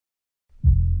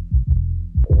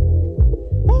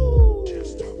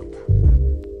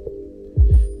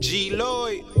G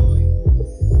Lloyd,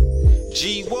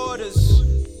 G Waters,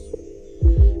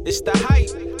 it's the hype.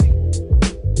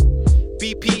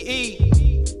 BPE,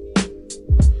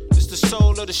 it's the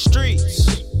soul of the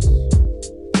streets.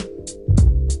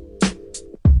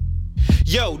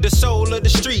 Yo, the soul of the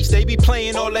streets, they be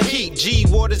playing all the heat. G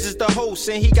Waters is the host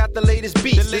and he got the latest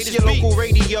beats. This your local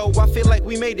radio, I feel like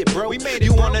we made it, bro.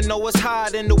 You wanna know what's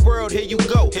hot in the world, here you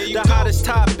go. The hottest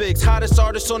topics, hottest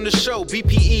artists on the show.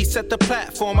 BPE set the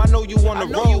platform, I know you wanna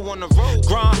roll.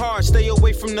 Grind hard, stay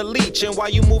away from the leech. And while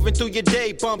you moving through your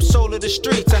day, bump soul of the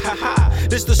streets.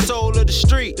 This the soul of the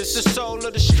street. This the soul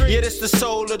of the street. Yeah, this the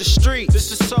soul of the street. This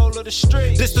the soul of the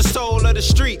street. This the soul of the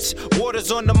streets.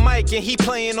 Waters on the mic and he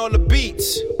playing all the beats.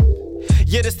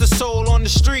 Yeah, this the soul on the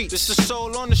street. This the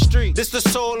soul on the street. This the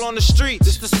soul on the street.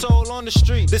 This the soul on the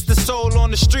street. This the soul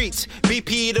on the streets.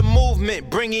 BPE the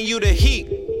movement, bringing you the heat.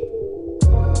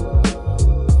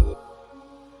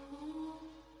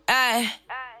 Ay.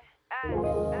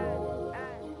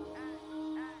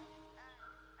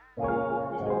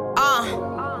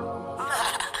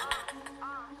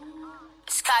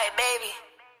 Sky baby.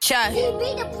 Check. You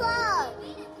be the plug.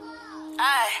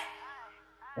 Ay.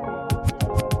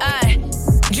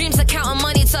 Dreams of counting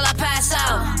money till I pass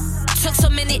out. Took so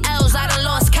many L's, I done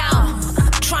lost count.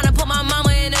 Tryna put my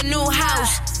mama in a new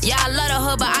house. Yeah, I love the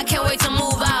hood, but I can't wait to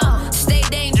move out. Stay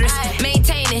dangerous,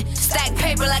 maintain it. Stack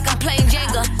paper like I'm playing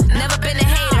Jenga. Never been a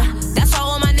hater, that's why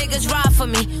all my niggas ride for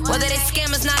me. Whether they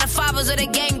scammers, 9-to-5ers, or they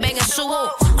gangbangers. So who?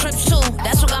 Crips too,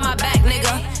 that's what got my back,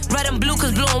 nigga. Red and blue,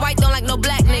 cause blue and white don't like no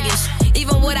black niggas.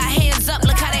 Even with our hands up,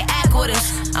 look how they act with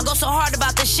us. I go so hard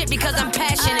about this shit because I'm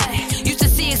passionate. Used to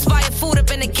see expired food up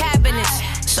in the cabinets.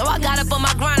 So I got up on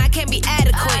my grind, I can't be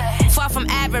adequate. Far from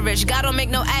average, God don't make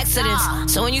no accidents.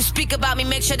 So when you speak about me,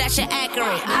 make sure that you're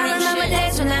accurate. I remember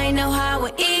days when I ain't know how I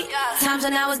would eat. Times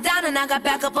when I was down and I got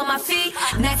back up on my feet.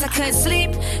 Nights I couldn't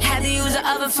sleep, had to use the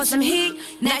oven for some heat.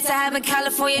 Nights I having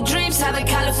California dreams,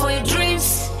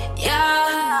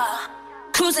 yeah.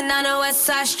 Cruising down the west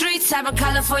side streets, having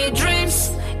California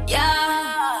dreams,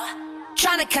 yeah.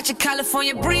 Tryna catch a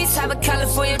California breeze, having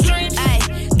California dreams.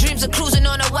 Ay, dreams of cruising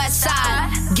on the west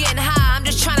side. Getting high, I'm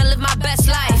just trying to live my best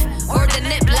life. Word the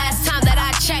nip last time that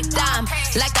I checked, I'm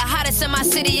like the hottest in my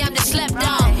city, I'm just slept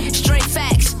on. Straight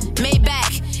facts, made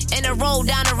back. In a road,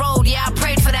 down the road, yeah, I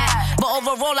prayed for that. But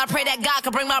overall, I pray that God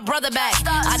could bring my brother back.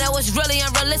 I know it's really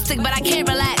unrealistic, but I can't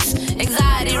relax.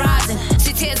 Anxiety rising,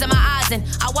 see tears in my eyes, and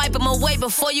I wipe them away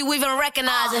before you even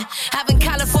recognize it. Having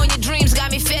California dreams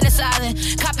got me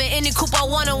fantasizing. Copping any coupe I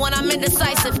want when I'm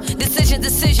indecisive.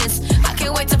 Decisions. I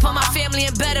can't wait to put my family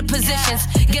in better positions.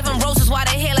 Give them roses while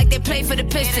they here like they play for the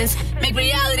Pistons. Make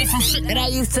reality from shit that I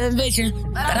used to envision.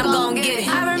 But I'm gon' get it.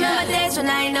 I remember days when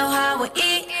I ain't know how I would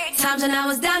eat. Times when I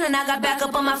was down and I got back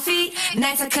up on my feet.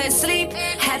 Nights I couldn't sleep,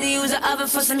 had to use the oven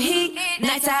for some heat.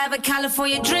 Nights I having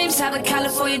California dreams,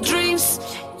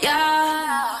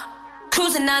 yeah.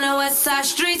 Cruising down the west side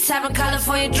streets, having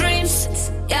California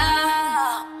dreams,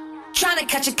 yeah. Tryna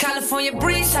catch a California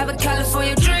breeze, having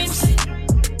California dreams.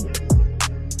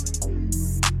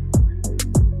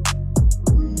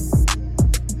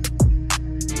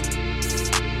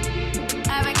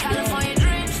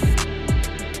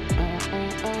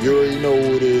 You already know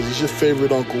who it is. It's your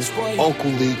favorite uncle,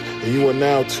 Uncle Leak, and you are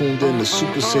now tuned in to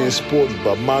Super Saiyan Sporty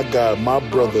by my guy, my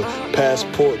brother,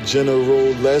 Passport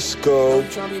General. Let's go.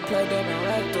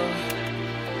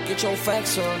 Get your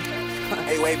facts on.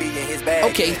 Hey, Wavy in his bag.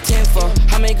 Okay, 10 for.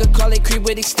 I make a call it creep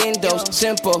with extendos.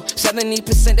 Simple.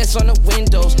 70% that's on the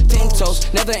windows. 10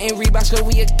 toes. Never in Reeboks cause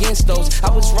we against those.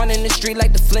 I was running the street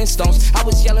like the Flintstones. I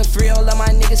was yelling free all of my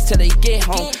niggas till they get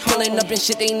home. Pulling up and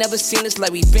shit they never seen us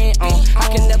like we been on. I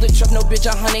can never trust no bitch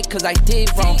 100 cause I did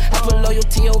wrong. I put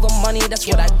loyalty over money, that's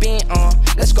what I been on.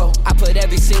 Let's go. I put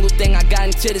every single thing I got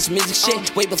into this music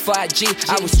shit. Way before I G,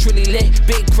 I was truly lit.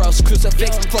 Big cross,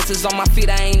 crucifix. Flutters on my feet,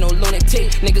 I ain't no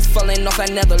lunatic. Niggas falling off, I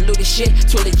never looted shit.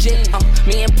 Too legit.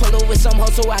 Me and Polo with some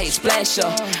hustle, I hate splash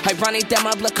up. Ironic that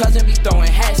my blood cousin be throwing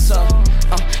hats up.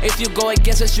 If you go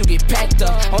against us, you get packed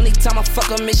up. Only time I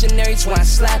fuck a missionary is when I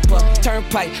slap her.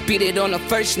 Turnpike, beat it on the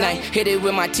first night. Hit it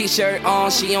with my t-shirt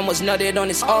on. She almost nutted on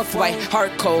this off-white.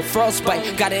 Hard cold,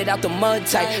 frostbite. Got it out the mud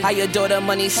tight. I adore the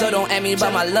money, so don't ask me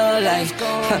about my love life.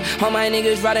 All my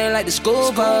niggas riding like the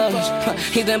school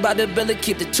bus. Even about the bill to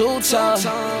keep the tool tough.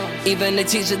 Even the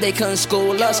teachers, they couldn't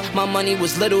school us. My money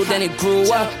was little, then it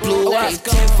grew up, blew up.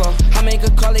 Tenfold, I make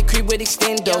a call it creep with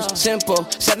extendos. Simple,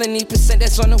 70%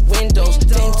 that's on the windows.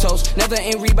 Thin toes, never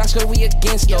in Reeboks, cause we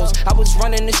against those. I was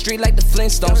running the street like the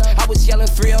Flintstones. I was yelling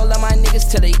free all of my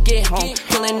niggas till they get home.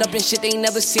 Pulling up and shit they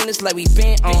never seen us like we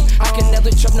been on. I can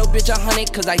never trust no bitch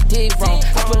 100 cause I did wrong.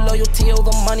 I put loyalty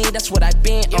over money, that's what I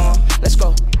been on. Let's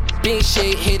go. Big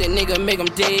shit, hit a nigga, make him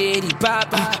dead, he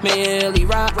bop, Millie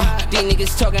rock. These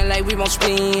niggas talking like we won't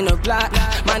spin a block.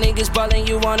 My niggas ballin',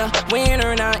 you wanna win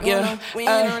or not, yeah.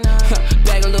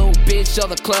 Bag a little bitch of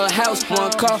the clubhouse,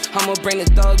 one call, I'ma bring the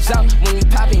thugs out. When you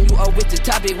poppin', you up with the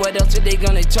topic, what else are they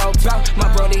gonna talk about?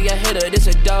 My brody a hitter, this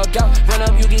a dog out. Run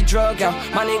up, you get drug out.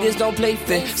 My niggas don't play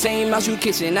fair, same house you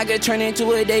kissin', I get turned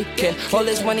into a daycare. All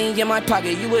this money in my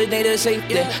pocket, you would need a safe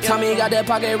there. Tommy got that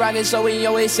pocket rocket, so we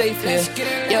always safe here,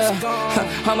 yeah.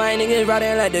 All my niggas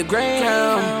riding like the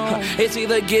Greyhound. It's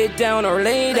either get down or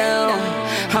lay down.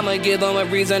 I'ma give them a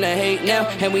reason to hate now,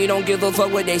 and we don't give a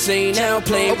fuck what they say now.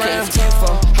 Play around.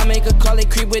 Tenfold, I make a call it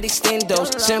creep with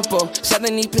extendos. Simple,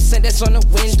 70% that's on the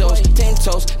windows. 10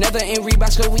 toes, never in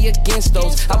Reeboks cause we against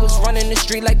those. I was running the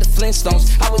street like the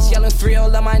Flintstones. I was yelling free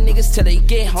all of my niggas till they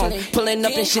get home. Pulling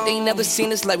up and shit they never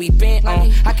seen us like we been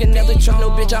on. I can never trust no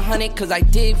bitch 100 cause I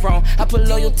did wrong. I put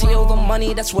loyalty over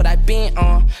money, that's what I been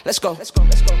on. Let's go. Let's go,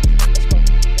 let's go, let's go.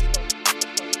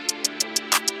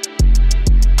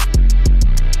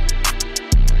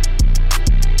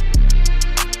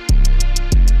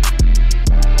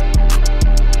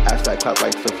 Hashtag clap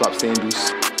like flip-flop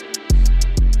sandals.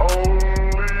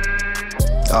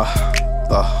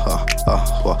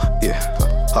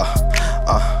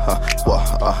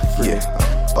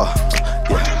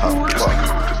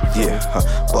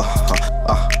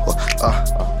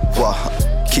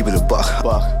 Keep it a buck.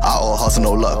 I all hustle,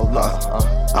 no luck.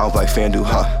 I don't play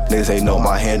FanDuel, Niggas ain't know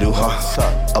my handle,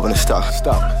 Up in the stock.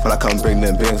 When I come bring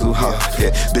them bands,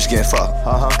 Yeah, bitch getting fucked.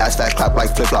 Ass fat clap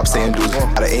like flip flop sandals.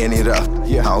 Out of air and it up.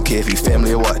 I don't care if you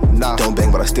family or what. Don't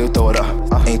bang, but I still throw it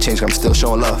up. Ain't changed, I'm still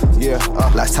showing love.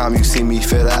 Last time you see me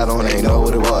feel that on, ain't know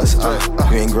what it was.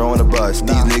 You ain't growing a buzz.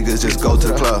 These niggas just go to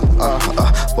the club.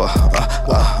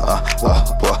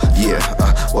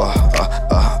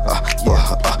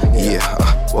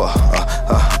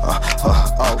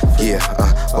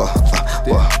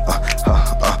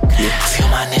 Feel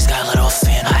my niggas got a little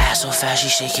fan. Her ass so fast, she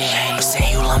shaking hands.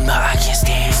 Saying you lumber, I can't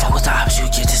stand. Fuck with the ops, you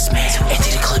get dismantled.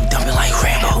 Empty the clip, dumping like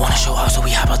Rambo. Wanna show off, so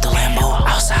we hop out the Lambo.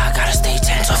 Outside, gotta stay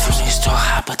tense. So few niggas talk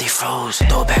hot, but they froze.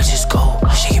 Throw it back, just go.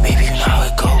 Shake it, baby, you know how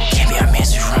it go. Can't be our man,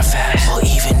 so you run fast. Or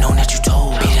even know that you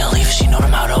told. Beat it and leave it, she know the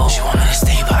motto. She want me to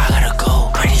stay, but I gotta go.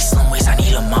 Pretty slim waist, I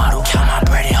need a model. Count my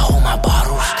bread and hold my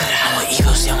bottles. I'm with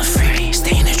egos, I'm a freebie.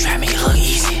 Stay in the trap, make it look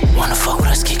easy. Wanna fuck with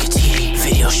us, kick a TD.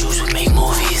 Video shoots, we make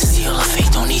movies. Steal a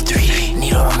fake, don't need 3D.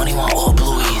 Need all the money, want all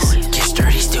blueies. Get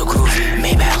sturdy, still groovy.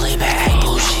 Maybach, lay back, act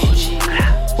bullshit.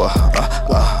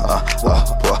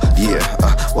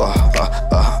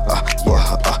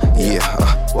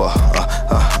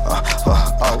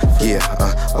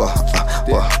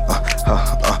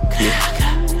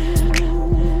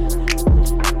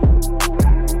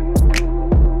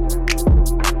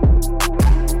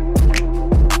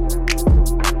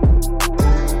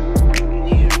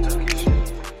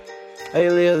 Hey,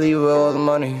 leave with all the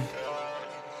money.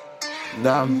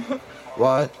 Damn,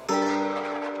 what?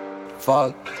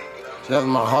 Fuck, she left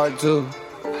my heart too.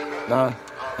 Nah,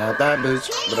 not that bitch,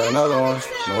 but another one.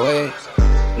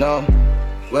 No,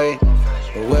 wait,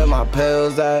 but where my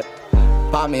pills at?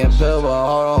 Pop me a pill, but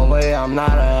hold on, wait, I'm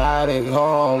not an addict. Hold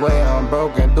on, wait, I'm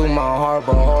broken through my heart,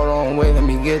 but hold on, wait, let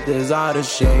me get this out of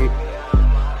shape.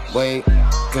 Wait,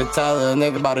 could tell a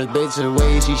nigga about his bitch the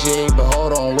way she shake, but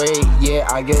hold on, wait, yeah,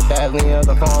 I get that lean at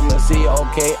the pharmacy,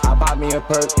 okay. I pop me a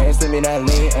perk and send me that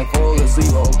lean and fall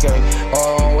asleep, okay.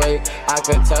 Hold on, wait, I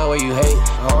could tell where you hate.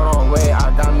 Hold on, wait,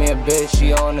 I got me a bitch,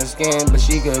 she on the skin, but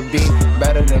she could be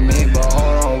better than me. But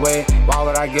hold on, wait, why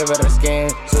would I give her the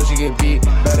skin so she could be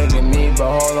better than me?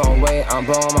 But hold on, wait, I'm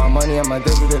blowing my money, I'm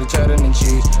addicted to the cheddar and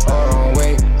cheese. Hold on,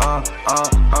 wait,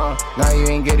 now you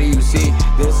ain't get it, you see.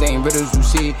 This ain't riddles, you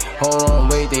see. Hold on,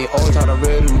 wait, they all try to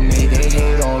riddle me. They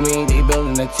hate on me, they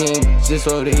building a team just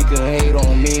so they could hate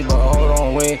on me. But hold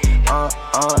on, wait,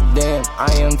 damn,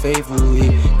 I am faithfully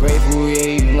grateful,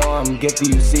 yeah, you know I'm gifted,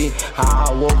 you see.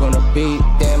 How I walk on the beat,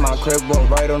 damn, my crib walk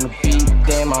right on the beat.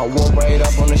 Damn, I walk right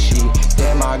up on the sheet.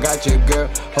 Damn, I got your girl,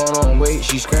 hold on, wait,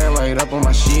 she scram right up on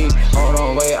my sheet. Hold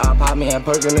on, wait, I pop me a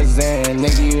perk in the Zen,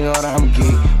 nigga, you know that I'm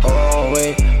geek. Hold on,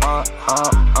 wait,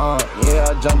 yeah,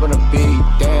 I jump on the beat.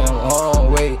 Damn, hold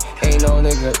on, wait, ain't no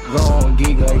nigga gon'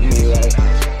 geek like me, like,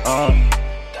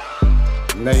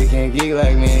 no, you can't geek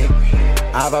like me.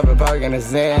 I pop a perk in the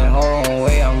sand. Hold on,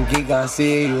 wait, I'm geek, I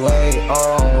see you. Wait,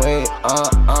 hold on, wait,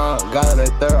 got the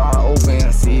third eye open,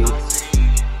 I see it.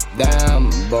 Damn,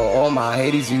 but all my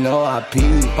haters, you know I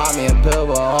pee. Pop me a pill,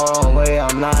 but hold on, wait,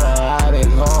 I'm not a addict.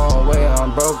 Hold on, wait,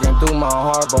 I'm broken through my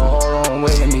heart, but hold on,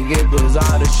 wait, let me get this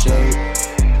out of shape.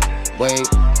 Wait,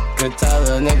 could tell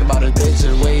a nigga about a bitch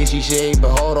the way she shake,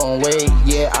 but hold on, wait,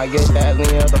 yeah, I get that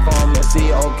lean at the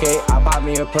pharmacy, okay. I pop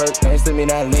me a perk, and send me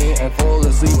that lean and fall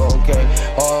asleep, okay.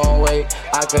 Hold on, wait,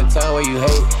 I could tell what you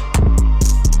hate.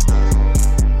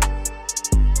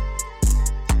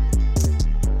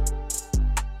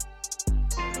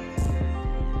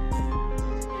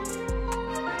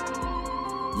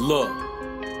 Look,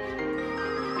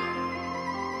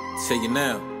 tell you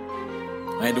now,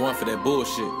 I ain't the one for that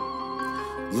bullshit.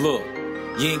 Look,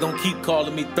 you ain't gon' keep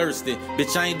calling me thirsty.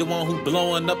 Bitch, I ain't the one who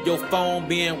blowing up your phone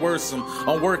being worrisome.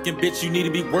 I'm working, bitch, you need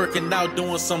to be working out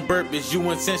doing some burpees. You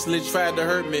intentionally tried to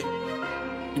hurt me.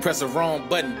 You press the wrong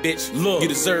button, bitch. Look, you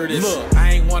deserve this. Look,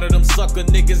 I ain't one of them sucker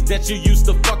niggas that you used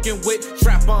to fucking with.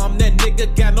 Trap on that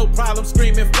nigga, got no problem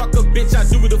screaming, fuck a bitch. I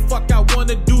do what the fuck I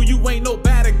wanna do. You ain't no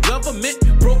bad government.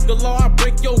 Broke the law, I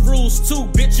break your rules too,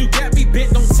 bitch. You got me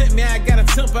bit, don't tempt me. I got a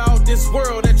temper out this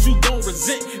world that you gon'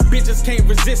 resent. Bitches can't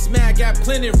resist me. I got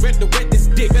plenty red to wet this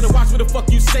dick. Better watch what the fuck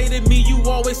you say to me. You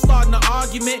always starting an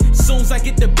argument. Soon as I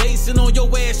get the basing on your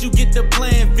ass, you get the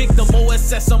playing victim.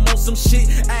 OSS, I'm on some shit.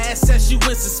 I assess you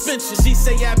in suspension. She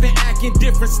say I been acting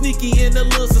different, sneaky and a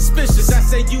little suspicious. I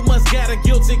say you must got a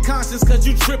guilty conscience cause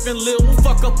you tripping, lil.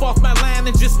 Fuck up off my line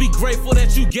and just be grateful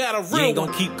that you got a real. You ain't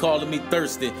gon' keep calling me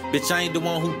thirsty. Bitch, I ain't the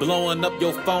one who blowing up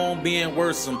your phone being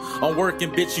worrisome. I'm working,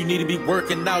 bitch, you need to be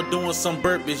working out doing some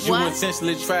burpees. You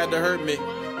intentionally tried to hurt me.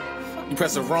 You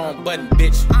press the wrong button,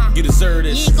 bitch. You deserve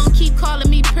this. You ain't gon' keep calling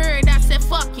me purred. I said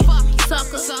fuck you,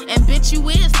 sucker. And bitch, you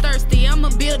is thirsty. I'ma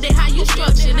build it how you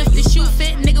structured. If the shoe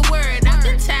fit, nigga, word. I've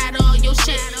been tired of all your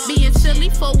shit. Being silly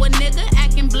for a nigga,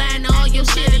 acting blind to all your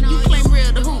shit. And you claim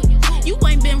real to who? You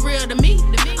ain't been real to me.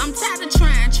 I'm tired of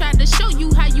tried to show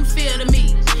you how you feel to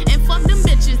me. And fuck them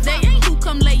bitches, they ain't who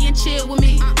come lay and chill with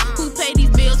me. Who pay these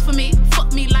bills for me?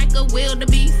 Fuck me like a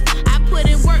wildebeest. I put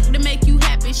in work to make you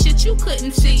happy, shit you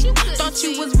couldn't see. Thought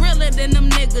you was realer than them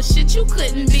niggas, shit you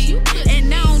couldn't be. And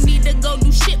now I don't need to go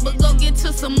do shit, but go get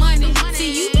to some money.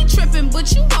 See, you be tripping,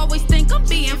 but you always think I'm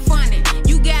being funny.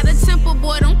 You got a temper,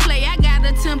 boy, don't play, I got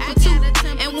a temper too.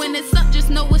 And when it's up, just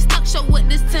know it's stuck, show what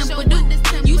this temper do.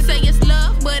 You say it's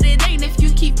love, but it ain't if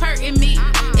you keep hurting me.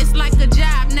 It's like a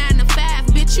job, 9 to 5,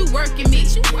 bitch, you working me.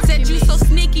 Said you so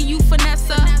sneaky, you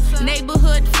finesser,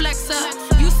 neighborhood flexer.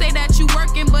 You say that you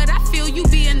working, but I feel you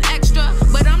being extra.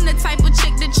 But I'm the type of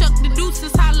chick that chuck the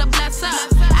deuces, holla bless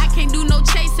her. I can't do no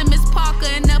chasing, Miss Parker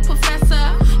and the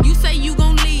professor. You say you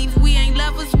gon' leave, we ain't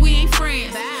lovers, we ain't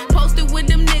friends. Posted with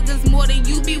them niggas more than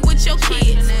you be with your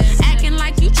kids. Acting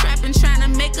like you trapping, trying to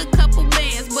make a couple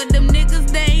bands. But them niggas,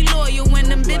 they ain't loyal when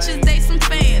them bitches, they some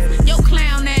fans. Yo,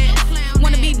 clown ass,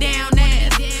 wanna be down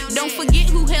ass. Don't forget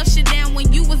who held shit down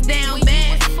when you was down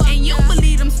bad. And you don't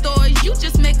believe them stories, you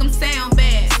just make them sound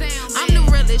bad. I'm the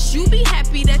realest, you be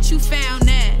happy that you found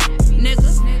that,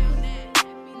 nigga.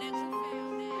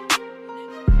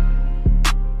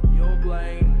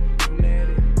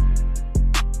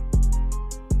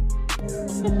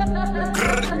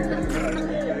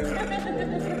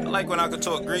 I like when I could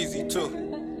talk greasy too.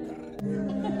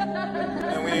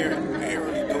 And we ain't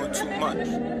really doing too much.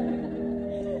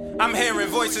 I'm hearing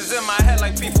voices in my head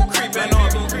like people creeping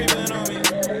on me.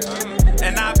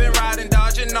 And I've been riding,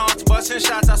 dodging knocks, busting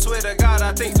shots. I swear to God,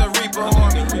 I think the Reaper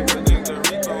on me.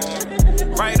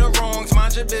 Right or wrongs,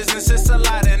 mind your business, it's a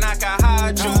lot, and I can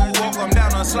hide you. Walk them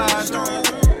down a slide through.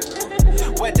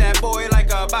 Wet that boy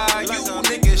like a bayou.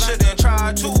 Niggas shouldn't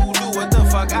try to do what the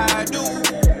fuck I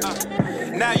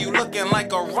do. Now you looking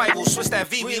like a rival. Switch that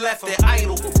V, we left it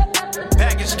idle.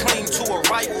 Baggage claim to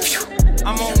arrival.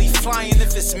 I'm only flying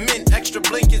if it's mint. Extra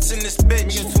blankets in this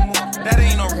bitch. That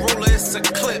ain't a ruler, it's a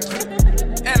clip.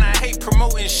 And I hate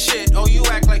promoting shit. Oh, you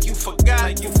act like you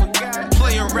forgot.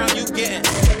 Play around, you getting.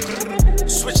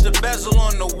 Switch the bezel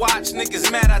on the watch.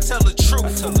 Niggas mad, I tell the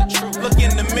truth. Look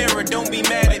in the mirror, don't be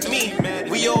mad at me.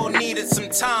 We all needed some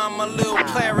time, a little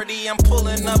clarity. I'm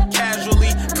pulling up casually.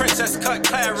 Princess cut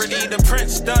clarity. The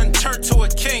prince done turned to a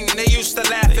king. They used to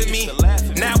laugh at me.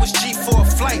 Now it's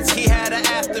G4 flights. He had her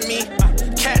after me.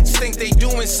 Cats think they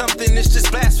doing something, it's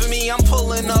just blasphemy. I'm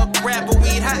pulling up rapper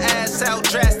weed, her ass out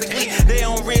drastically. They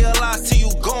don't realize till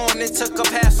you gone, it took up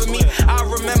half of me. I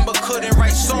remember couldn't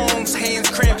write songs, hands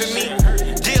cramping me.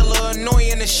 Dealer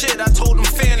annoying as shit, I told them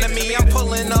fan of me. I'm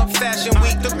pulling up fashion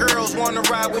week, the girls wanna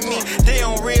ride with me. They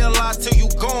don't realize till you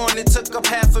gone, it took up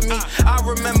half of me. I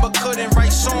remember couldn't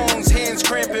write songs, hands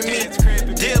cramping me.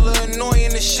 Dealer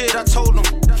annoying as shit, I told him.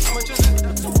 How much is it?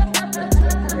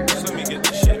 Just let me get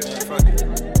this shit, man. Fuck it.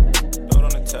 Throw it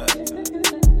on the tab.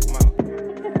 Come on.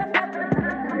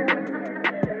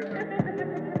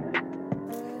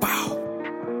 Wow.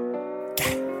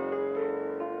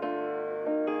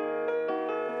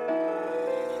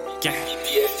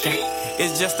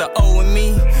 It's just a O and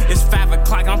me. It's 5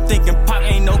 o'clock, I'm thinking pop,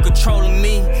 ain't no controlling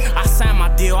me. I signed my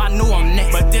deal, I knew I'm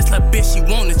next. But this little bitch, she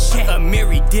wanna check.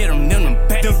 Amiri did them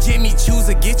back. Them Jimmy choose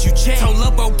to get you checked. Told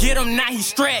Lil Bro, get him, now he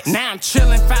stretched. Now I'm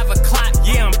chillin' 5 o'clock,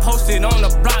 yeah, I'm posted on the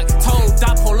block. Told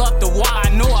I pull up the wall, I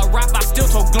know I rap, I still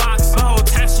told Glocks. The whole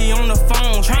time she on the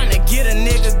phone, tryna get a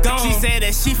nigga gone. She said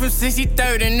that she from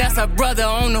 63rd and that's her brother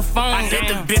on the phone. I hit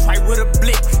the bitch right with a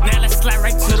blick, now let's slide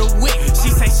right to the wick. She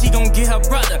say she gon' get her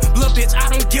brother, little bitch, I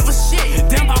don't give a shit.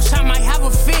 Damn, boss, I might have a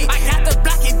fit. I got the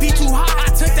block, it be too hot. I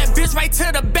took that bitch right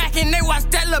to the back and they watched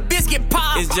that little bitch get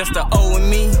popped. It's just a O and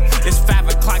me. It's 5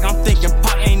 o'clock, I'm thinking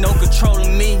pop, ain't no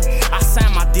controlling me. I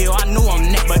signed my deal, I knew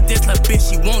I'm next. But this little bitch,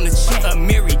 she wanna check.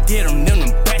 Amiri did them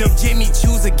back. Them Jimmy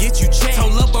choose to get you checked.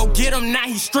 Told Lil Bro, get him, now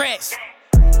he stretched.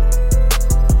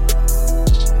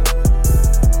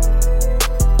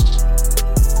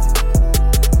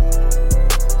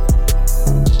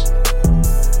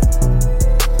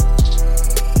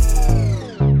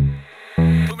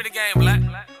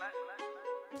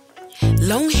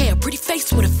 Long hair, pretty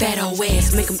face with a fat old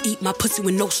ass. Make him eat my pussy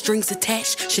with no strings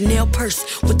attached. Chanel purse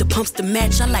with the pumps to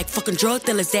match. I like fucking drug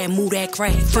dealers that move that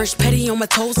crack. French patty on my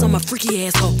toes, I'm a freaky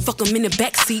asshole. Fuck him in the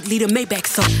backseat, lead a Maybach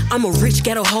so. I'm a rich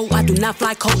ghetto hoe, I do not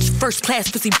fly coach. First class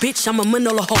pussy bitch, I'm a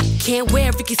Manila hoe. Can't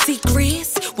wear Vicky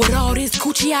Secrets with all this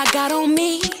coochie I got on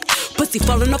me. Pussy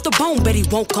falling off the bone, bet he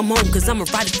won't come home, cause I'ma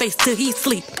ride his face till he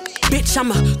sleep. Bitch,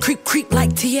 I'm a creep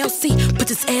like TLC. Put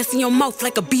this ass in your mouth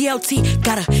like a BLT.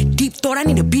 Got a deep thought, I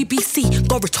need a BBC.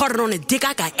 Go retarded on the dick,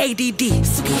 I got ADD.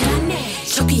 Sukiyane,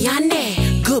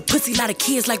 Chokiane. Good pussy, lot of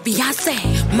kids like Beyonce.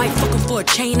 Might fuck him for a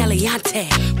chain, Eliante.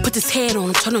 Put this head on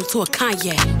him, turn him to a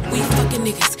Kanye. We fucking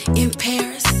niggas in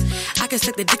Paris. I can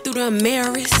suck the dick through the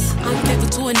Ameris. I'm faithful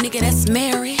to a nigga that's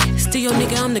married. Still your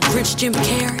nigga, I'm the Grinch, Jim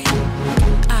Carrey.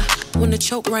 I wanna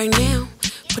choke right now.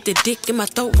 Put the dick in my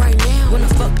throat right now. Wanna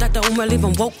fuck Dr. Umar, leave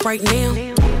him woke right now.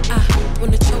 I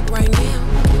wanna choke right now.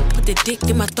 Put the dick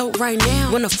in my throat right now.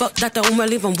 Wanna fuck Dr. Umar,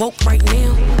 leave him woke right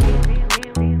now.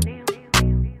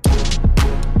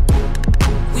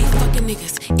 We fucking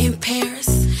niggas in Paris.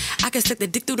 I can suck the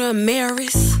dick through the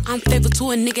Ameris. I'm faithful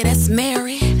to a nigga that's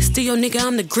married. Still your nigga,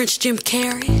 I'm the Grinch, Jim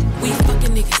Carrey. We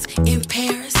fucking niggas in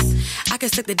Paris. I can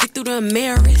suck the dick through the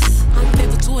Ameris. I'm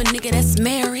faithful to a nigga that's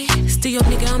married. Still your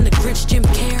nigga, I'm the Grinch, Jim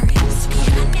Carrey.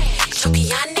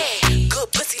 Chokiane,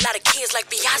 good pussy, lot of kids like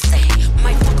Beyonce.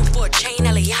 Might fuck him for a chain,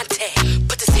 Eliante.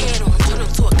 Put this head on him, turn him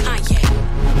to a Kanye.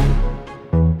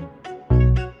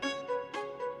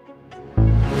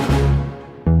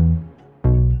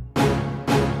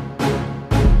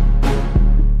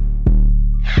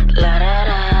 La da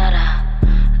da da,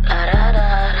 la da da da,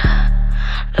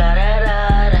 la da da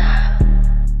da.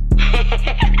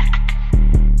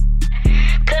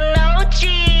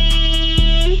 Kanochi,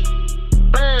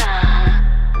 la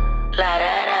da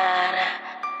da da,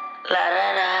 la da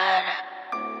da da,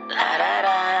 la da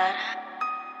da da,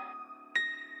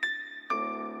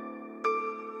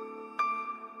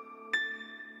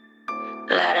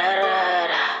 la da da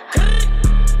da.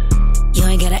 You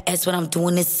ain't gotta ask what I'm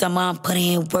doing this summer. I'm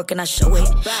putting in work and I show it.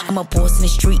 I'm a boss in the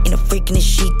street and a freak in the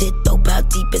sheet. That dope out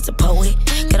deep as a poet.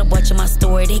 Gotta watch my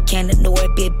story, they can't ignore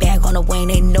it. Big bag on the way and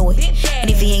they know it. And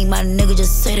if he ain't my nigga,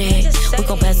 just say that. We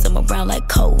gon' pass him around like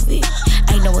COVID.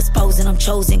 Ain't no exposing, I'm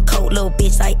chosen. Cold little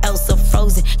bitch like Elsa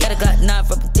Frozen. Gotta got 9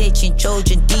 for protection,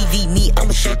 Trojan. DV me,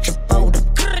 I'ma shut your folder.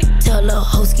 Tell little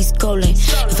Hosky scrolling.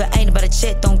 If it ain't about a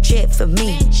check, don't check for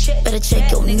me. Better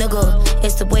check your nigga.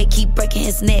 It's the way keep breaking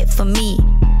his neck for me.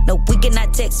 No, we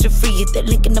cannot text for free. Hit the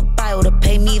link in the bio to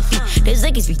pay me a fee. There's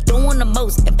niggas be doing the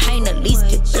most and paying the least.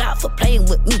 Get blocked for playing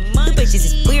with me. You bitches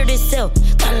is weird as hell.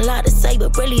 Got a lot to say,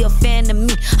 but really a fan of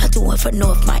me. I do it for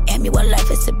North Miami, where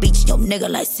life is a beach. Yo, nigga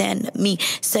like saying to me,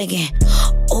 singing,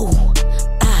 ooh,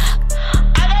 ah.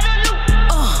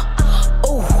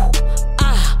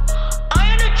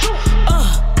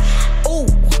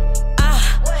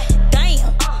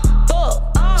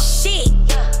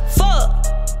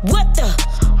 What the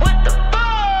fuck?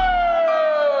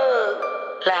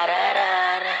 La da da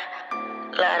da,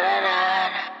 la da da da,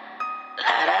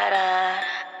 la da da da,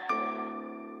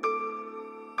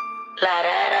 la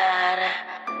da da da,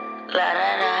 la da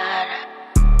da da,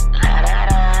 la da da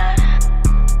da.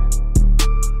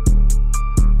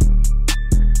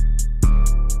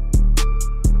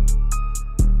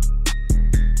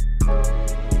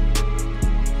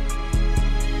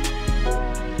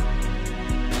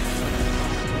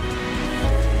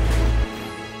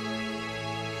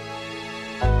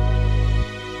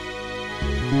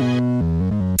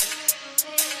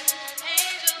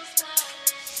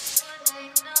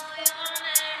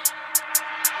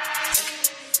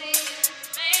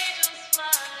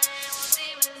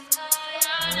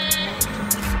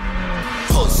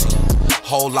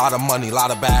 Whole lot of money, lot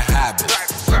of bad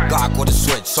habits. Glock with a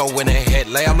switch, so when it hit,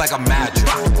 lay him like a mattress.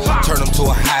 Turn him to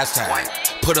a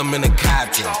hashtag, put him in a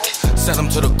caption. Send him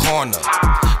to the corner,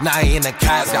 now he in the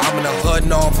casket. I'm in the hood,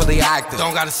 known for the acting.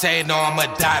 Don't gotta say it, no, I'm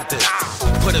adapted.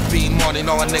 Put a beat on it,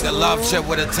 know a nigga love shit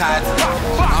with a title.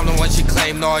 I'm the one she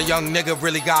claimed, no, a young nigga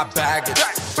really got baggage.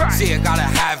 See, I gotta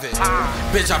have it,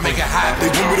 bitch, I make it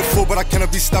happen. They want me to fall, but I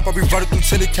cannot be stopped. I be riding through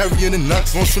 10 and carrying the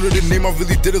nuts. One sooner the name, I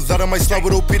really did a lot. I might slide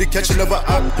with OP to catch another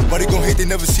up. Why they gon' hate, they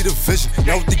never see the vision.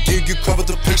 Now with the game, you cover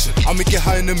the picture. I make it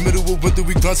high in the middle with winter,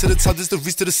 we glance to the top, just to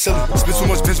reach to the ceiling. Spend so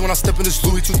much pins when I step in this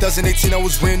Louis. 2018, I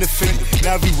was wearing the Fendi.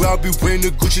 Now everywhere I be wearing the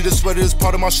Gucci. The sweater is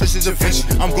part of my shirt, is adventure.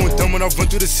 I'm going dumb when I run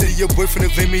through the city. Your boyfriend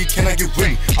evade me, he cannot get with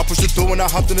me. I push the door when I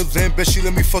hopped in the van, bet she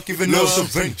let me fuck even though it's a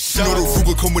rain. You know the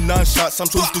Ruger come with 9 shots. I'm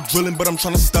so used to drilling, but I'm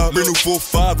trying to stop. Brand new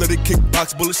 4-5, let it kick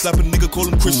box, bullet slap a nigga, call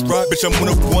him Chris Rock. Bitch, I'm on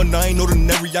a one, I ain't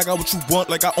ordinary. I got what you want,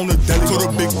 like I own a deli. Told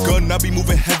a big gun, I be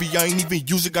moving heavy, I ain't even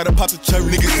use it, gotta pop the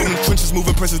cherry. Niggas from the trenches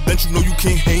moving presidential, know you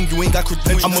can't hang, you ain't got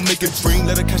credentials. I'ma make it rain,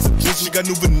 let her catch the drizzle. She got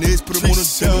new veneers, put them on a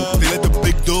dental. They let the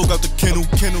big dog out the kennel.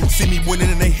 See me winning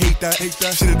and they hate that.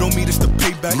 Shit, it don't mean it's the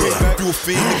payback. You a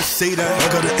fan, niggas say that. I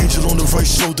got an angel on the right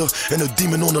shoulder and a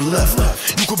demon on the left.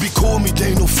 You could be cool with me,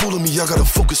 they ain't no fooling me. I gotta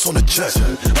focus on the jet.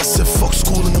 I said fuck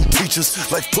school and them teachers,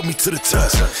 life put me to the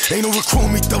test. Ain't no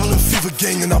recruiting me, doubling fever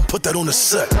gang, and I put that on the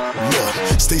set.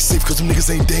 Yeah, stay safe cause them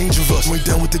niggas ain't dangerous. You ain't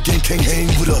down with the gang, can't hang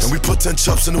with us. And we put 10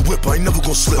 chops in the whip, I ain't never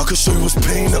gon' slip. I can show you what's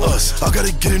pain to us. I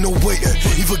gotta get it, no waiting.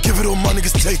 Either give it or my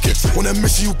niggas take it. On that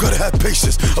mission, you gotta have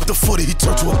patience. Up to 40, he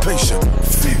turned to a patient.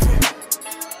 Fever.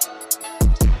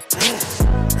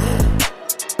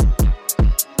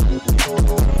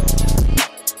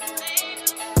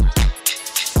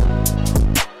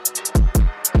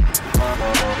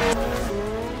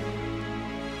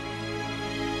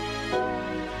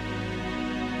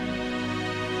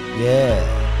 Yeah.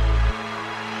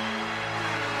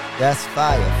 That's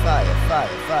fire.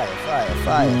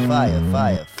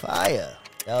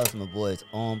 That was my boys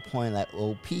On Point like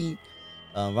OP,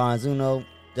 Ron Zuno,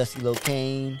 Dusty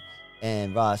Locane,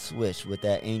 and Rod Swish with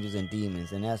that Angels and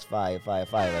Demons. And that's fire right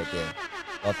there.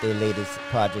 Off their latest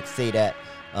project, Say That.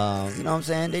 You know what I'm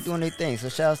saying? They doing their thing. So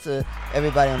shouts to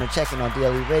everybody on the check-in on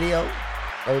DLE Radio.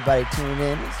 Everybody tuning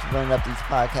in. It's running up these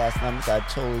podcast numbers. I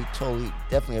totally,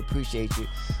 definitely appreciate you.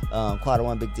 Quad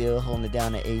One Big Deal holding it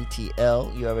down to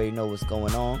ATL. You already know what's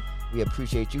going on. We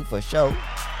appreciate you for sure.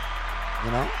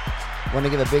 You know? Want to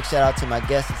give a big shout out to my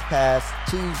guest this past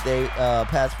Tuesday,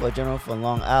 Passport General from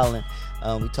Long Island.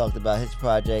 We talked about his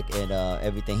project and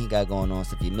everything he got going on.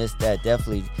 So if you missed that,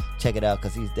 definitely check it out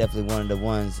because he's definitely one of the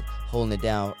ones holding it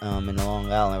down in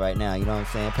Long Island right now. You know what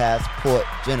I'm saying? Passport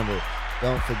General.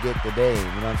 Don't forget the day. You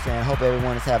know what I'm saying? Hope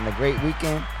everyone is having a great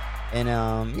weekend and,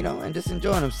 you know, and just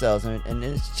enjoying themselves and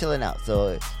just chilling out.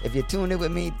 So if you're tuning in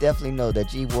with me, definitely know that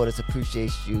G Waters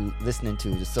appreciates you listening to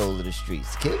The Soul of the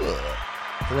Streets. Cool.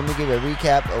 So let me give you a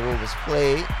recap of what was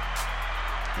played.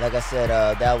 Like I said,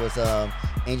 that was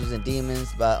Angels and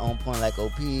Demons by On Point Like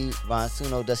OP, Ron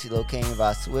Suno, Dusty Locane,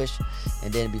 Rod Swish.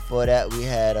 And then before that, we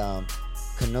had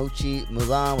Kanochi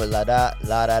Mulan with La Da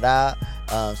Da,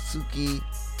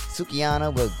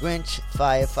 Sukiana with Grinch,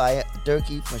 Fire,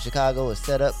 Durkee from Chicago with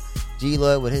Setup, G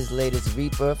Lloyd with his latest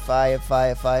Reaper, Fire.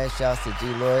 Shouts to G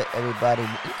Lloyd, everybody.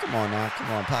 Come on now,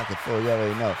 Pocket Full, you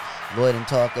already know. Lloyd and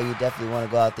Talker, you definitely want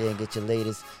to go out there and get your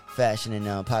latest fashion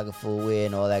and Pocket Full wear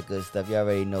and all that good stuff. You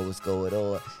already know what's going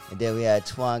on. And then we had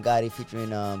Twan Gotti featuring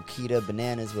Keita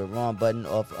Bananas with Ron Button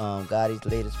off Gotti's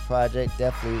latest project.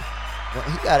 Definitely,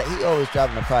 he always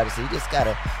dropping a project, so you just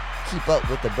gotta keep up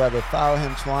with the brother. Follow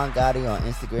him, Twan Gotti, on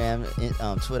Instagram,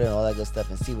 Twitter, and all that good stuff,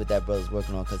 and see what that brother's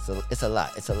working on, because it's a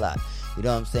lot. You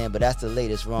know what I'm saying? But that's the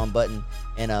latest, Ron Button,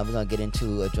 and we're going to get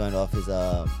into a joint off his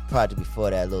project before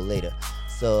that a little later.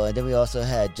 So, and then we also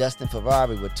had Justin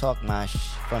Ferrari with Talk My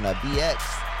from the BX.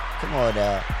 Come on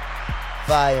now.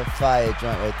 Fire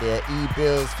joint right there.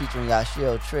 E-Bills featuring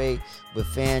Yashiro Trey with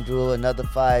FanDuel, another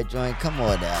fire joint. Come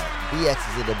on now. BX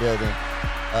is in the building.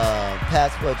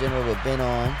 Passport General with Ben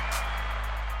on.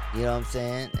 You know what I'm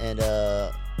saying? And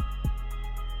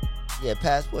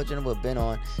Passport General with Ben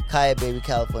on. Kaya Baby,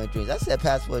 California Dreams. I said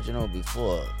Passport General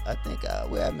before. I think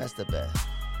where I messed up at.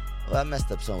 Well, I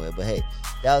messed up somewhere, but hey,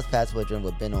 that was Passport General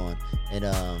with Ben on. And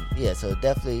so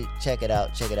definitely check it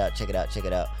out.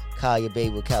 Kaya Baby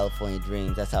with California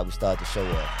Dreams. That's how we start the show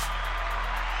off.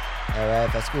 Alright,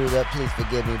 if I screwed up, please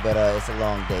forgive me, but it's a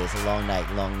long day. It's a long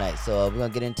night. So we're gonna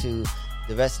get into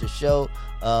the rest of the show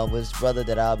with this brother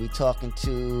that I'll be talking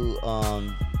to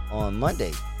on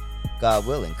Monday, God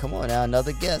willing. Come on now,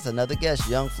 another guest,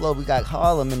 Young Flo. We got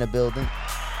Harlem in the building.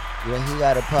 He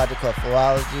got a project called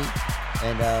Philology.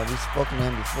 And we've spoken to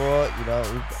him before. You know,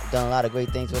 we've done a lot of great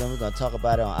things with him. We're going to talk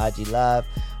about it on IG Live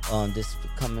on this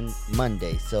coming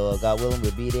Monday. So God willing,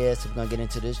 we'll be there. So we're going to get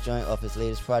into this joint off his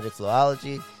latest project,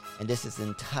 Flowology. And this is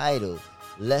entitled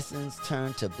Lessons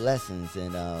Turn to Blessings.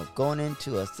 And going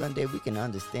into a Sunday, we can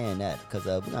understand that because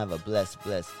we're going to have a blessed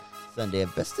Sunday.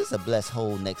 Best is a blessed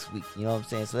whole next week. You know what I'm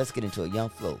saying? So let's get into a Young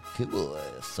Flow. Cool.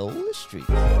 Soulless Street.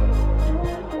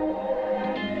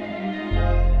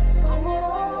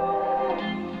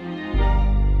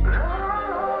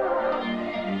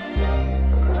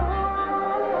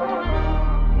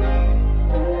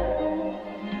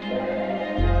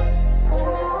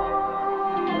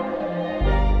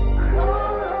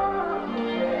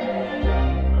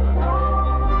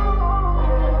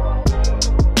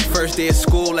 First day of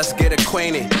school, let's get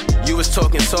acquainted. You was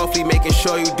talking softly, making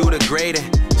sure you do the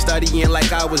grading. Studying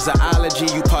like I was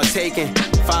zoology, you partaking.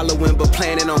 Following but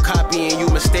planning on copying, you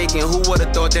mistaken. Who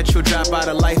would've thought that you'd drop out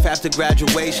of life after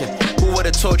graduation? Who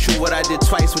would've taught you what I did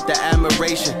twice with the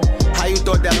admiration? How you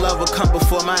thought that love would come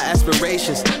before my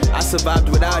aspirations? I survived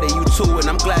without it, you too, and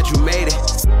I'm glad you made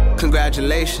it.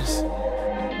 Congratulations.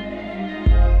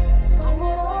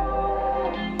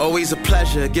 Always a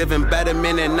pleasure, giving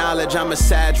betterment and knowledge. I'm a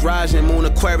Sag rising, Moon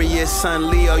Aquarius,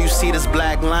 Sun Leo. You see this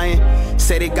black lion?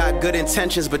 Say they got good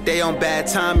intentions, but they on bad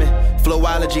timing.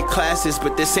 Flowology classes,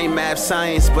 but this ain't math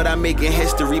science. But I'm making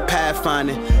history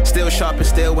pathfinding. Still sharp and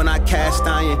still when I cast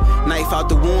iron. Knife out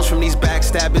the wounds from these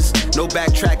backstabbers. No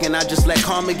backtracking, I just let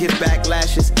karma give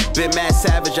backlashes. Been mad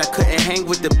savage, I couldn't hang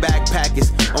with the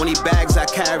backpackers. Only bags I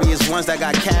carry is ones that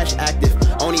got cash active.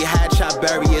 Only hatch I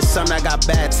bury is some that got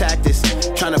bad tactics.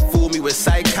 Tryna fool me with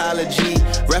psychology.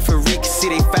 Referee can see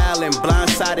they fouling,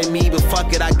 blindsiding me. But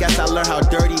fuck it, I guess I learned how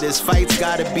dirty this fight's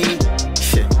gotta be.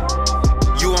 Shit.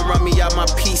 You won't run me out my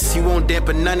peace, you won't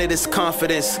dampen none of this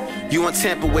confidence. You won't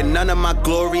tamper with none of my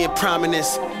glory and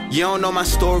prominence. You don't know my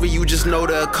story, you just know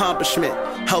the accomplishment.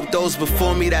 Help those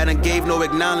before me that done gave no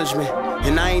acknowledgement.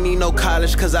 And I ain't need no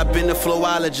college cause I've been a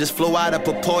flowologist. Flow out of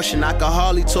proportion, I can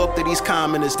hardly talk to these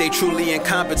commoners. They truly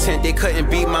incompetent, they couldn't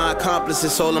be my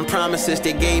accomplices. All them promises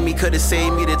they gave me could've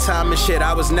saved me the time and shit.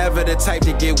 I was never the type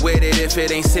to get with it if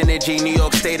it ain't synergy. New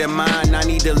York state of mind, I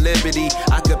need the liberty.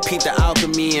 I could peep the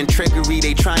alchemy and trickery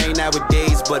they trying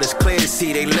nowadays, but it's clear to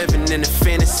see they living in a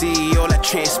fantasy. All that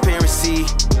transparency,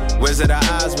 where's it our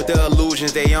eyes with the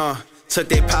illusions they on? Took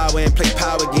their power and played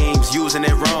power games, using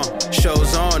it wrong.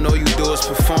 Shows on, all you do is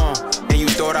perform. And you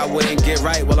thought I wouldn't get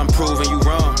right, well I'm proving you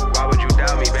wrong. Why would you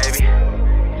doubt me, baby?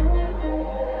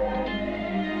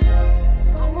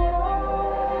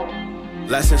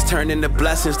 Lessons turn into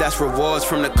blessings, that's rewards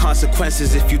from the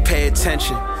consequences if you pay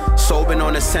attention. Soul been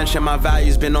on ascension, my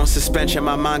values been on suspension.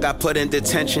 My mind got put in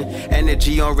detention,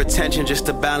 energy on retention just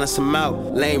to balance them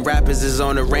out. Lame rappers is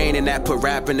on the rain and that put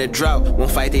rap in the drought.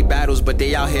 Won't fight they battles, but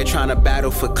they out here trying to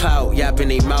battle for clout. Yapping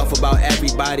they mouth about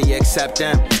everybody except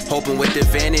them. Hoping with the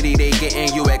vanity they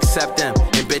getting, you accept them.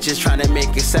 And bitches trying to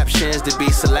make exceptions to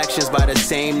be selections by the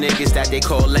same niggas that they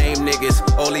call lame niggas.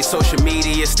 Only social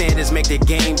media standards make the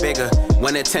game bigger.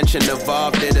 When attention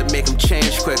evolved, it'll make them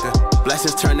change quicker.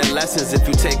 Blessings turn to lessons if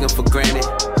you take them for granted.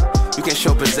 You can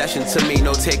show possession to me,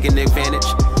 no taking advantage.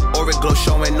 Auric glow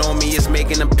showing on me is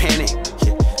making them panic.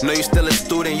 Know you still a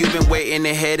student, you've been waiting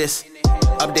to hear this.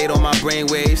 Update on my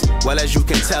brainwaves, well as you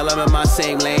can tell I'm in my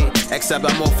same lane. Except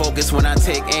I'm more focused when I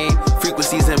take aim.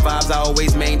 Frequencies and vibes I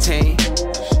always maintain.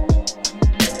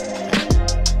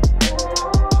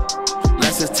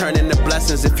 Lessons turn into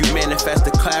blessings if you manifest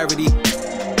the clarity.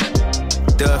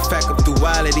 The effect of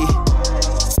duality.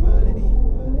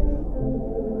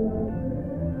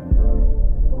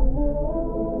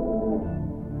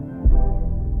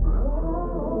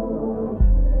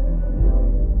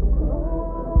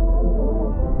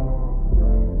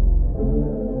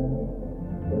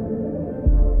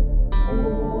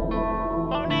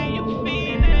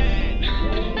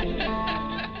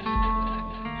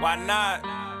 Why not?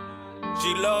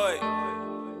 G Lloyd,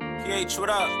 PH, what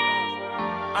up?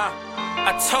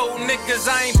 I told niggas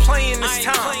I ain't playing this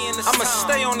time. I'ma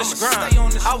stay on this grind.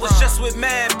 I was just with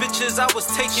mad bitches, I was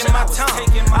taking my time.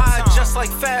 I adjust like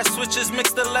fast switches,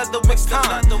 mix the leather with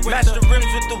time. Match the rims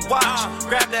with the watch,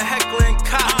 grab the heckler and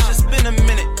coach. It's been a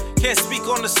minute, can't speak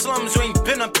on the slums, you ain't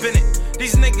been up in it.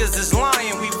 These niggas is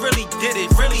lying, we really did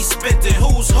it, really spent it.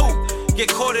 Who's who? Get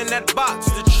caught in that box,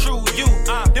 the true you.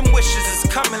 Them wishes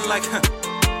is coming like,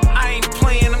 I I ain't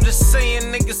playing, I'm just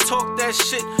saying niggas talk that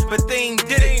shit, but they ain't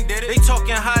did it. They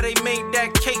talking how they made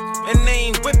that cake and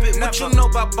they ain't whip it. What you know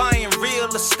about buying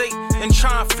real estate and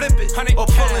trying to flip it? Or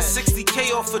pulling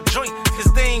 60K off a joint,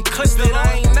 cause they ain't clipped it.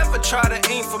 I ain't never try to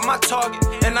aim for my target,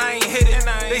 and I ain't hit it.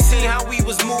 They seen how we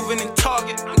was moving in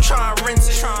Target, I'm trying to rinse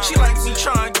it. She like me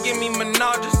trying to give me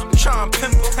menages, I'm trying to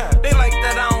pimp it. They like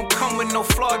that I don't come with no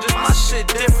flaw, just my shit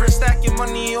different. Stacking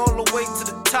money all the way to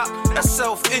the top, that's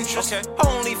self-interest.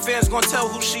 Only fans gon' tell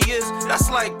who she is, that's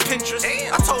like Pinterest.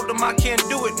 I told them I can't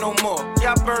do it no more,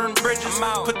 y'all burn bridges.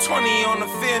 Put 20 on the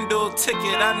FanDuel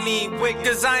ticket, I need wick.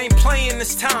 Cause I ain't playing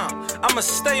this time, I'ma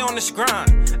stay on this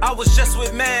grind. I was just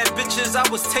with mad bitches, I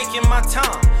was taking my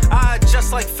time. I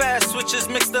adjust like fast switches,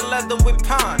 mix the leather with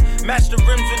pine. Match the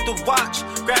rims with the watch,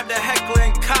 grab the heckler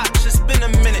and koch. It's been a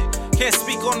minute, can't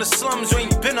speak on the slums, you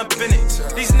ain't been up in it.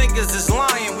 These niggas is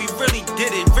lying, we really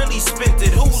did it, really spent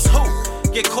it. Who's who?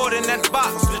 Get caught in that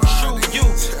box, the true you.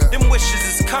 Them wishes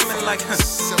is coming like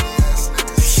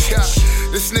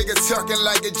This nigga talking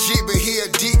like a G, but he a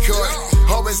decoy.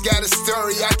 Always got a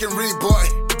story I can read, boy.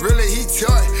 Really, he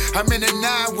toy. I'm in the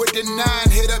 9 with the 9,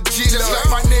 hit up G-Lloyd. Just like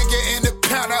my nigga in the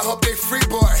pound, I hope they free,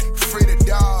 boy. Free the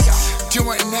dog.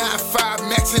 Doing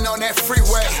 9-5, maxing on that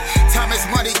freeway. Time is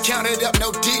money, count it up,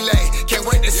 no delay. Can't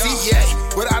wait to see ya.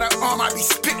 Without an arm, I be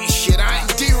spitting shit, I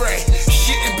ain't D-Ray.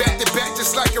 Shitting back to back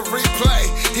just like a replay.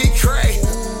 He cray.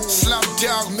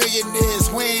 Slumdog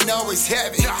millionaires, we ain't always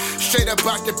have it. Straight up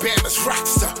out the Bama's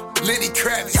rockstar, Lenny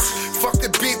Kravitz. Fuck the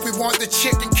beef, we want the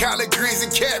chicken, collard greens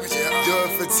and cabbage. Do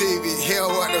it for TV, he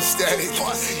don't want no static.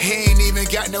 He ain't even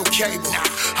got no cable.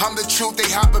 I'm the truth, they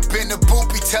hop up in the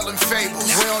booth, be telling fables.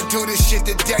 We don't do this shit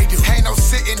that they do. Ain't no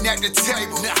sitting at the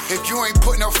table. If you ain't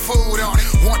put no food on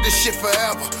it, want this shit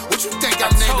forever. What you think I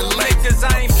named the label? Cause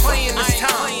I ain't playing this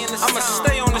time, I'ma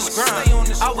stay on this grind.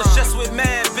 I was just with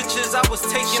mad bitches, I was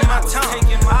taking my time.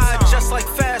 I adjust like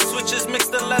fast switches, mix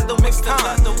the leather with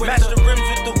time. Match the rims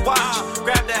with the watch,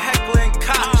 grab the heckler and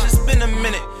koch. It's been a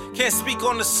minute, can't speak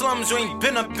on the slums, you ain't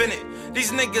been up in it.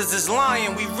 These niggas is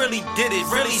lying, we really did it,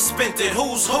 really spent it.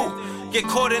 Who's who? Get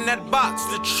caught in that box,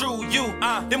 the true you.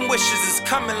 Them wishes is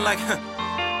coming like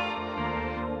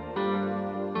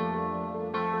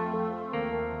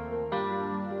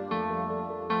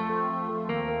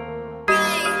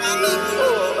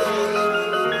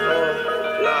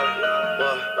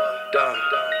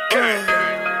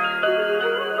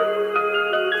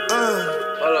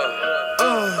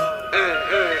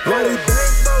Why they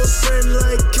bankroll spreading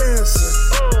like cancer?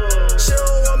 She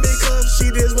don't want me cause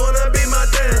she just wanna be my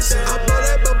dancer. I bought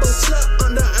that bubble shot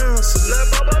under ounces.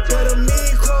 Got a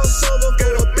mean crossover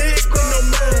for a bitch with no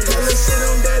man. Call her sit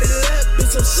on daddy lap,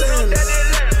 bitch I'm Sanders.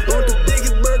 Want the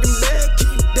biggest Birkin bag,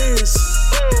 keep dancing.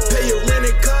 Pay your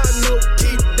rented car, no,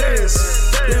 keep dancing.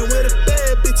 Now where the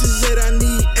bad bitches at, I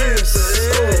need answers.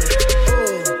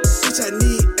 Bitch I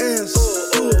need answers.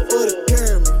 For the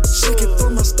camera, shake it for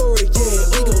my story, yeah.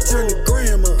 We gon' turn the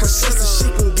gram up. Her sister, she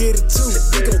gon' get it too.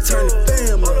 We gon' turn the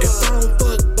fam up. If I don't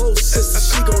fuck both sisters,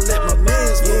 she gon' let my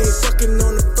mans know. You ain't fucking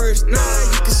on the first night,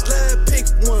 you can slide, pick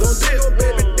one. Don't do no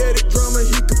baby daddy drama,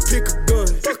 he can pick a gun.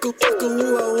 Fuck who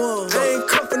I want. I ain't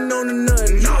cuffin' on the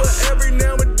nothing. You are every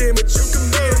now and then, but you can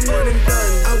be a one and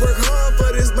done. I work hard for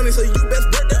this money, so you best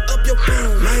work to up your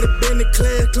fun. Might have been a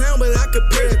class clown, but I could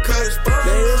pay a college fund.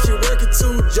 Now if you working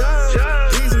 2 jobs,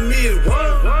 easy me is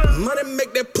one. Money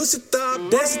make that pussy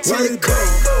throb, dance till it go.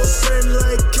 Spreading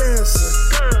like cancer.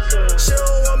 She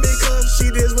don't want me cause she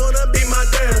just wanna be my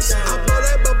dancer. I bought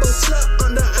that bubble shot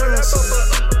under ounces.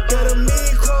 Got a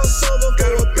mean crossover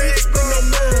for a bitch with no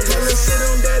man. Call her sit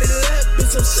on daddy lap,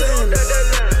 bitch I'm Sanders.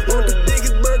 Want the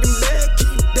biggest Birkin bag,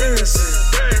 keep dancing.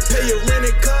 Pay your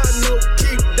rented car, no,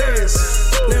 keep dancing.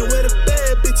 Now where the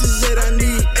bad bitches at, I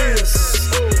need answers.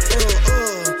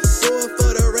 Do it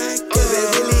for the rack, cause it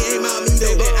really ain't about me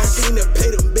though. I came to pay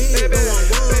them bills, no one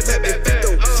wants at the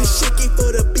Vito. She shaky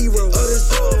for the B-roll. Others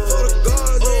do it for the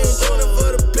guards, they ain't doing it for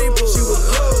the people. She was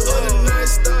low when the night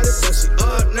started, but she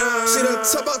up now. She done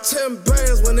top about 10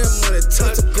 bands when that money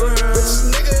touch the ground.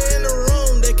 Richest nigga in the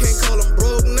room, they can't call him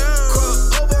broke now.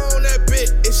 Crop over on that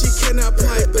bitch if she cannot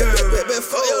pipe down.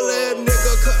 Before your lab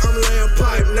nigga, cause I'm laying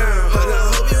pipe now. But I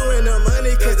hope you in the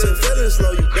money, catch your feelings,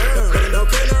 slow you down. Don't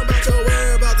care nothing about your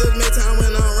whereabouts, this make time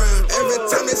when I'm around. Every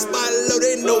time they spot low,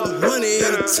 they know the money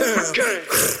in the town.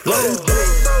 Why this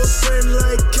bankroll spreading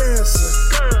like cancer?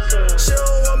 She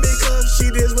don't want me cause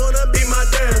she just wanna be my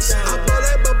dancer. I bought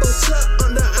that bubble shot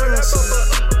under ounces.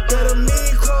 Got a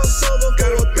mean crossover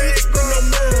for a bitch with no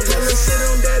man. Call her sit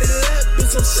on daddy lap,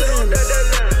 bitch I'm Sanders.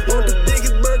 Want the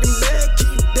biggest Birkin bag,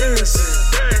 keep dancing.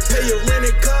 Pay your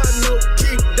rented car, no,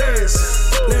 keep dancing.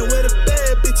 Now where the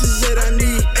bad bitches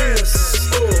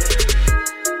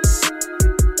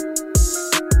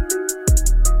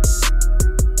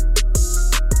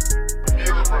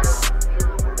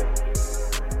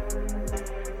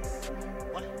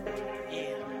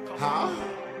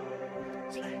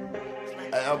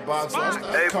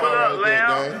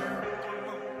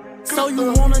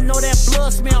that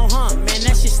blood smell, huh? Man,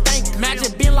 that shit stink.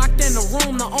 Imagine being locked in the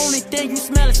room, the only thing you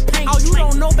smell is paint. Oh, you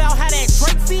don't know about how that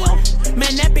Drake feel?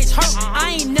 Man, that bitch hurt.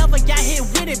 I ain't never got hit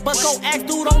with it, but go ask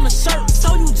dude on the shirt.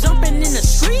 So you jumping in the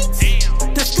streets?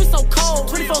 The streets so cold,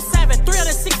 24/7,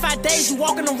 365 days you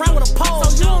walking around with a pole. So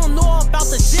you don't know about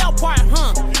the jail part,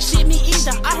 huh? Shit, me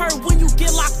either. I heard when you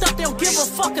get locked up, they don't give a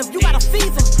fuck if you got a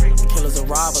fever. The killers are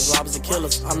robbers, robbers are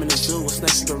killers. I'm in the zoo with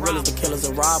snakes and gorillas. The killers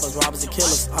are robbers, robbers are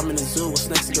killers. I'm in the zoo with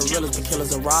snakes and gorillas. The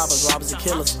killers are robbers, robbers are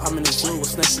killers. I'm in the zoo with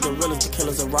snakes and gorillas. The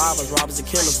killers are robbers, robbers are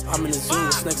killers. I'm in the zoo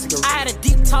with snakes and gorillas. I had a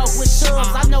deep talk with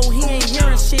Chubbs. I know he ain't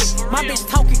hearing shit. My bitch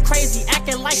talking crazy,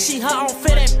 acting like she her own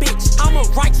fit that bitch. I'm a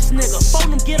righteous nigga.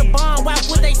 Phone them, get a bond, why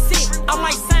would they sit? I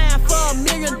might sign for $1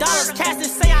 million, cash and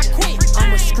say I quit.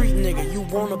 I'm a street nigga, you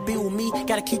wanna be with me,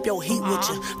 gotta keep your heat with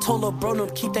you. Told her bro them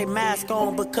keep their mask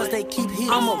on because they keep heat.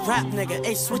 I'm a rap nigga,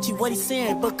 hey Switchy what he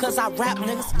saying because I rap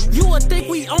niggas. You would think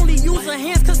we only using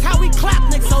hands cause how we clap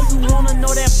niggas. So you wanna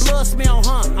know that blood smell,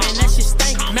 huh? Man, that shit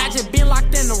stink. Imagine being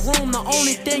locked in the room, the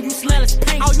only thing you smell is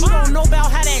paint. Oh, you don't know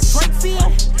about how that Drake feel?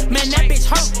 Man, that bitch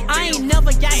hurt. I ain't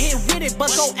never got hit with it,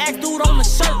 but go ask dude on the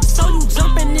shirt. So you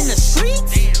jumping in the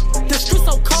streets? The streets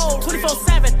so cold,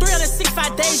 24/7,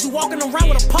 365 days you walking around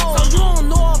with a pole. So you don't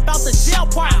know about the jail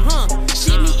part, huh?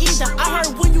 Shit, me either. I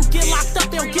heard when you get locked up,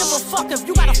 they don't give a fuck if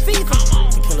you got a fever.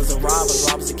 The killers are robbers,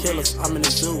 robbers are killers. I'm in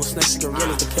the zoo with snakes and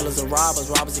gorillas. The killers are robbers,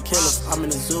 robbers are killers. I'm in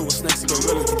the zoo with snakes and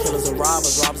gorillas. The killers are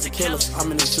robbers, robbers are killers.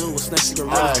 I'm in the zoo with snakes and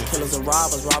gorillas. The killers are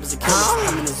robbers, robbers are killers.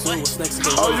 I'm in the zoo with snakes and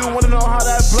gorillas. Oh, you wanna know how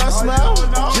that blood smell?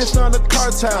 Just on the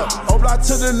cartel. Oh, block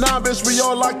to the nine, bitch. We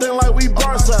all locked in like we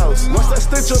bar cells. What's that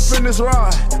stench up in this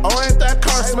ride? Oh, ain't that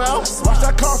car smell? Watch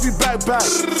that coffee back.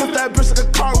 Flip that bitch like a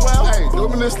carwell. Hey, do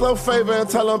me this little favor and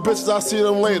tell them bitches I'll see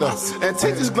them later. And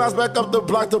take these glass back up the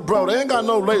block to bro. They ain't got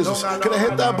no lasers. Coulda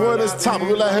hit that boy in his top,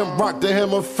 we let him rock, did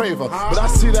him a favor. But I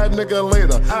see that nigga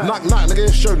later. Knock, knock, nigga,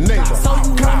 it's your neighbor. So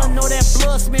you wanna know that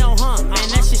blood smell, huh? Man,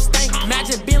 that shit stink.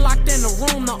 Imagine being locked in the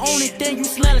room, the only thing you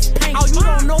smell is paint. Oh, you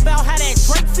don't know about how that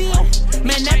Drake feel?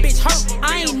 Man, that bitch hurt.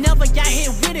 I ain't never got hit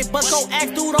with it, but go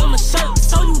ask dude on the shirt.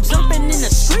 So you jumping in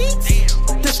the streets?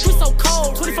 The streets so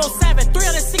cold, 24/7,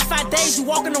 365 days you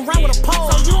walking around with a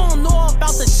pole. So you don't know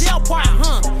about the jail part,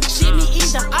 huh? Shit, me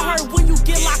either. I heard when you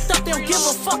get locked up, they don't give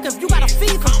a fuck if you got a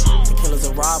fever. The killers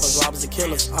are robbers, robbers are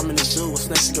killers. I'm in the zoo with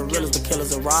snakes and gorillas. The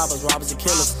killers are robbers, robbers are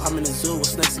killers. I'm in the zoo with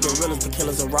snakes and gorillas. The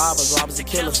killers are robbers, robbers are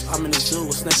killers. I'm in the zoo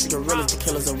with snakes and gorillas. The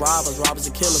killers are robbers, robbers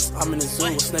are killers. I'm in the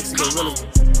zoo with snakes and gorillas.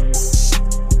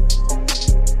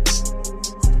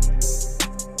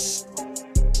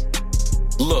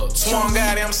 Look, Swan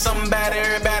got him something bad,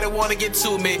 everybody wanna get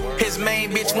to me. His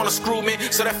main bitch wanna screw me,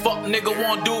 so that fuck nigga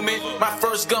won't do me. My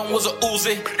first gun was a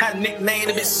Uzi, had nicknamed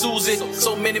a bitch Susie.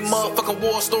 So many motherfucking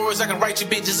war stories, I can write you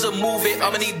bitches a movie.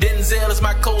 I'ma need Denzel as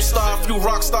my co-star, a few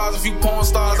rock stars, a few porn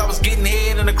stars. I was getting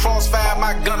head in the crossfire,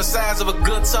 my gun the size of a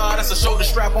guitar. That's a shoulder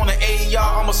strap on the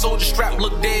AR, I'm a soldier strap,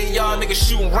 look dead, y'all. Niggas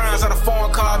shooting rounds out of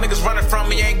foreign car, niggas running from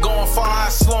me, ain't going far. I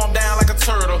slow them down like a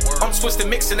turtle, I'm twisted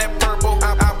mixing that purple.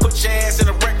 I'll put your ass in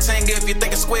a rectangle if you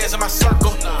think it's squares in my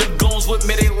circle. The goons with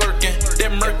me, they lurking. They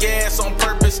murk your ass on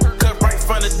purpose. Cut right in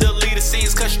front of deleted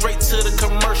scenes, cut straight to the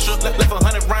commercial. Left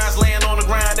 100 rounds laying on the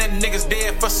ground, that nigga's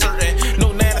dead for certain.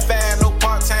 No 9 to 5, no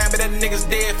part time, but that nigga's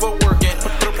dead for working.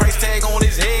 Put a price tag on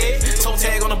his head, toe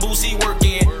tag on the boots he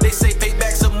working. They say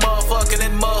payback's a motherfucker,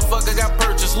 that motherfucker got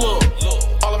purchased. Look,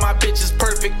 all of my bitches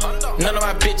perfect, none of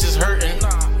my bitches hurting.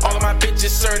 All of my bitches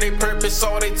serve they purpose,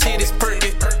 all they titties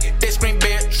perfect. They scream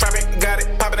bad, trapping, got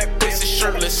it, popping that pussy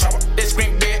shirtless. They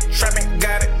scream bad, trapping,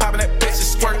 got it, popping that pussy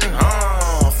squirting.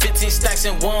 15 stacks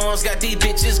and ones, got these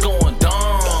bitches going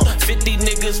dumb. 50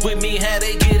 niggas with me, how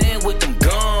they get in with them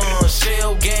guns.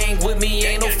 Shell gang with me,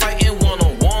 ain't no fighting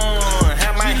one-on-one.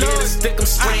 Have my hitters stick them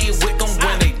straight with them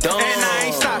when they done. And I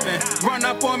ain't stopping. Run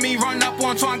up on me, run up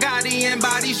on Twan Gotti and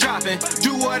bodies dropping.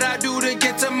 Do what I do to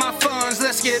get to my funds,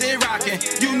 let's get it rocking.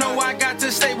 You know I got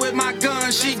to stay with my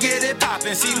gun, she get it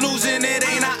popping. See, losing it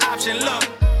ain't an option, look.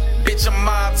 Bitch, I'm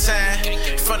mob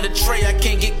time. From the tray, I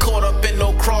can't get caught up in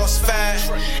no crossfire.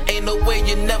 Ain't no way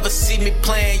you never see me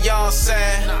playing y'all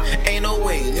side. Ain't no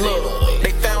way, look.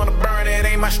 They found a burn, it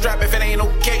ain't my strap if it ain't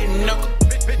okay, knuckle.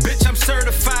 Bitch, I'm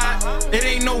certified. It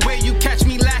ain't no way you catch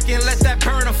me lacking, let that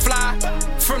burner fly.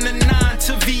 From the 9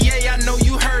 to VA, I know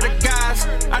you heard of guys.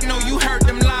 I know you heard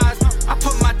them lies. I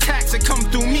put my tax and come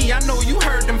through me, I know you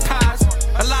heard them pies.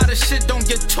 A lot of shit don't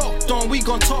get talked on, we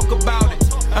gon' talk about it.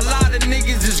 A lot of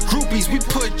niggas is groupies, we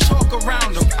put chalk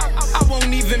around them. I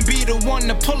won't even be the one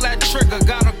to pull that trigger.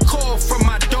 Got a call from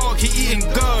my dog, he eating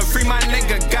good. Free my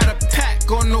nigga, got a pack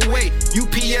on the way.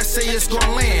 UPS say it's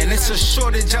gon' land. It's a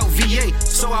shortage out VA,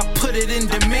 so I put it in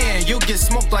demand. You'll get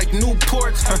smoked like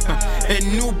Newport and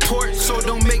Newport, so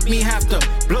don't make me have to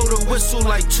blow the whistle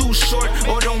like Too Short,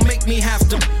 or don't make me have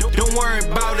to. Don't worry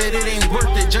about it, it ain't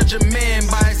worth it. Judge a man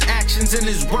by his actions and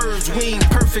his words. We ain't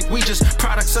perfect, we just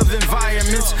products of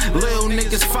environments. Lil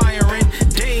niggas firing,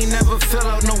 they ain't never fill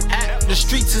out no app. The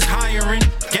streets is hiring,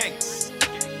 gang.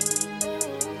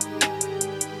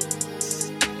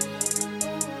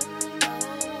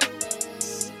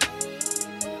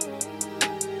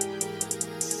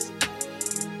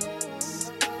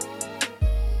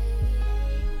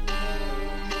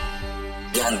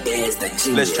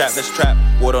 Let's trap.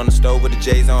 Water on the stove with the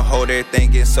J's on hold.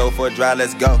 Everything getting sold for a dry,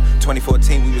 let's go.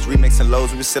 2014, we was remixing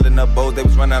lows. We was selling up bowls, they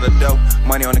was running out of dough.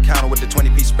 Money on the counter with the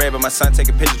 20-piece spread, but my son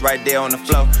taking pictures right there on the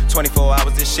floor. 24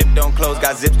 hours, this ship don't close.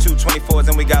 Got zips, 2 24s,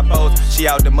 and we got bows. She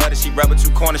out the mud and she rubber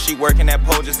 2 corners. She working that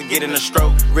pole just to get in a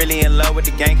stroke. Really in love with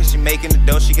the gang, cause she making the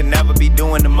dough. She can never be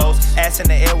doing the most. Ass in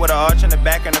the air with her arch on the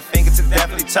back and her fingertips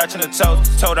definitely touching the toes.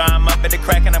 Told her I'm up at the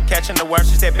crack and I'm catching the worm.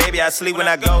 She said, baby, I sleep when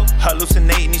I go.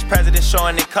 Hallucinating these presidents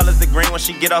showing their colors the green when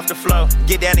she get off the floor.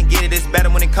 Get down and get it, it's better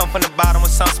when it come from the bottom. When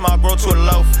some small grow to a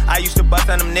loaf. I used to bust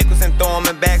on them nickels and throw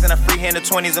them in bags, and I freehand the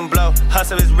 20s and blow.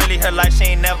 Hustle is really her life, she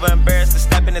ain't never embarrassed to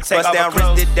step in and take off her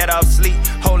clothes. Wrist, did that off sleep.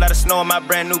 Whole lot of snow in my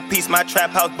brand new piece. My trap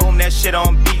house, boom, that shit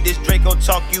on beat. This Draco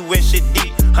talk, you in shit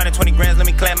deep. 120 grams, let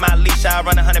me clamp my leash. I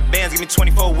run 100 bands, give me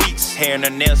 24 weeks. Hair and her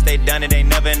nails stay done, it ain't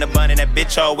never in the bun, and that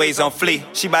bitch always on flee.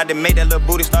 She bout to make that little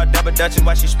booty start double dutching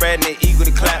while she spreading the eagle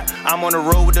to clap. I'm on the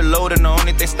road with the load, and the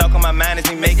only thing stuck on my mind is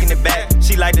me making it back.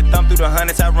 She like to thumb through the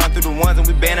hundreds, I run through the ones, and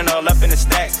we banding all up in the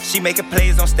stacks. She making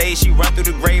plays on stage, she run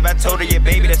through the grave. I told her, yeah,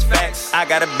 baby, that's facts. I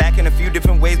got her back in a few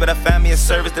different ways, but I found me a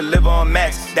service to live on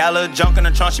max. That little junk in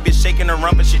her trunk, she been shaking her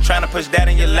rump, and she trying to push that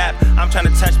in your lap. I'm trying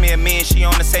to touch me and me, and she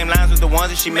on the same lines with the ones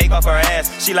that she make off her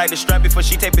ass. She like to strap before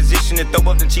she take position and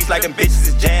throw up the cheeks like them bitches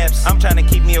is jabs. I'm trying to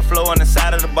keep me afloat on the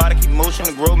side of the bar to keep motion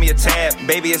and grow me a tab.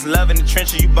 Baby, it's love in the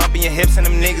trenches, you bumping your hips and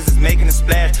them niggas is making a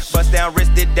splash. Bust down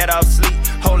wrist, did that off sleep.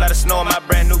 Whole lot of snow in my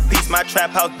brand new piece. My trap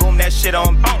house, boom, that shit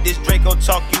on beat. This Draco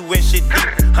talk, you in shit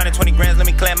deep. 120 grams, let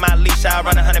me clamp my leash. I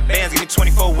run 100 bands, give me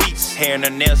 24 weeks. Hair and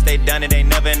her nails stay done, it ain't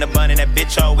never in the bun, and that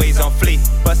bitch always on fleek.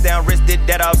 Bust down wrist, did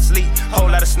that off sleep. Whole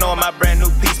lot of snow in my brand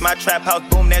new piece. My trap house,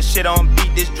 boom, that shit on beat.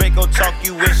 This Draco talk,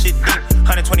 you in shit deep.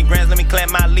 120 grams, let me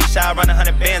clamp my leash. I run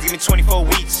 100 bands, give me 24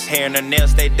 weeks. Hair and her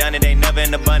nails stay done, it ain't never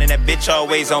in the bun, and that bitch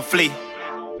always on fleek.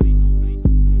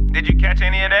 Did you catch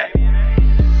any of that?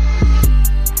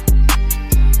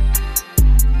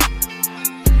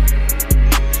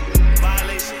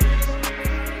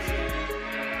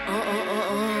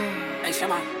 Hey,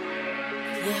 Shama.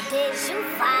 Did you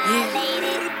violate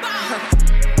it?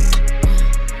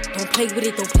 Don't play with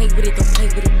it, don't play with it, don't play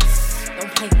with it.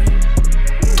 Don't play with it.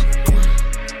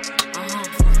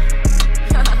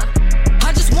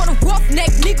 I just want a roughneck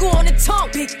nigga on the tongue.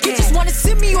 You just wanna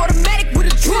send me automatic with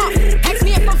a drum. Ask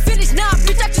me if I'm finished, nah,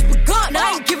 bitch, I just begun.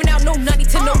 I ain't giving out no 90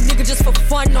 to no nigga just for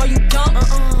fun. Are you dumb?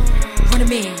 Run a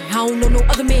man, I don't know no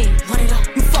other man. Run it up.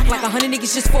 You fuck like 100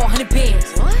 niggas just for 100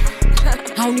 bands. What?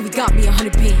 I don't even got me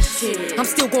 100 bands. Shit. I'm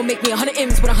still gonna make me 100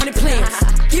 M's with 100 plans.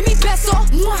 Give me peso,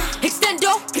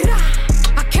 extendo.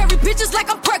 I carry bitches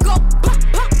like I'm Prego.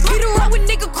 Beat around with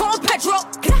nigga called Petro.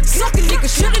 Suck a nigga,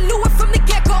 shoulda knew it from the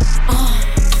get-go.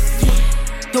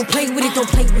 Don't play with it, don't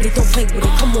play with it, don't play with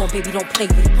it. Come on, baby, don't play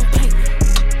with it, don't play with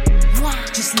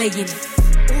it. Just lay in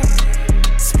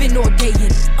it. Spin all day in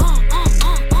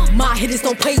it. My hitters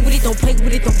don't play with it, don't play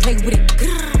with it, don't play with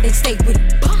it. They stay with it.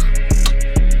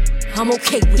 I'm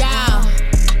okay with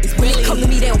it. When it come to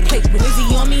me, they don't play with it.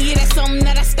 Wizzy on me, yeah, that's something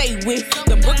that I stay with.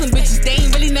 The Brooklyn bitches, they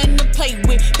ain't really nothing to play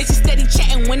with. Bitches steady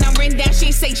chatting, when I ran down, she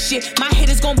ain't say shit. My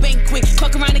hitters gon' bang quick,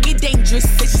 fuck around and get dangerous.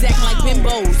 Bitches acting like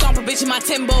bimbos, stomp a bitch in my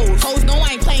Timbos. Hoes know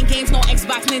I ain't playing games, no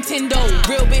Xbox, Nintendo.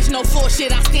 Real bitch, no floor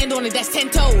shit, I stand on it, that's 10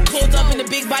 toes. Pulled up in the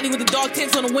big body with the dog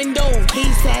tints on the window. He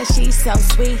said she's so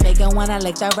sweet, they gon' wanna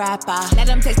lick the rapper. Let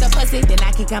them taste the pussy, then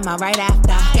I can come out right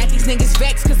after. Got these niggas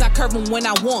vexed, cause I curve them when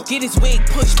I want. Get his wig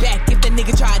pushed back if the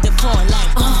nigga tried to fall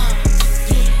like.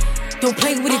 Don't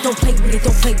play with it, don't play with it,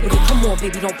 don't play with it. Come on,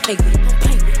 baby, don't play with it, don't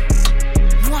play with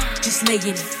it. Just lay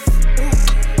in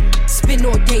it. Spin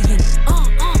all day in it.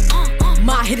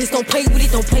 My hitters don't play with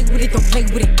it, don't play with it, don't play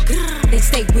with it. They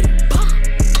stay with it.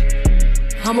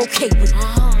 I'm okay with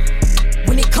it.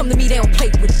 When it come to me, they don't play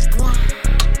with it.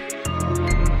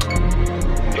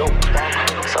 Yo,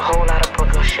 there's a whole lot of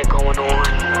Brooklyn shit going on.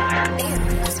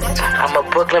 I'm a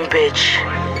Brooklyn bitch.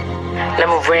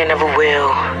 Never ran, never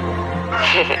will.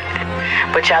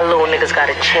 but y'all little niggas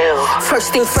gotta chill.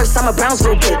 First thing first, I'm a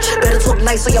Brownsville bitch. Better talk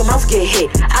nice or your mouth get hit.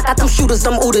 I got them shooters,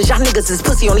 them ooders. Y'all niggas is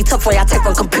pussy, only tough when y'all type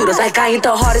on computers. Like I ain't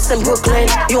the hardest in Brooklyn.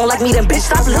 You don't like me, then bitch,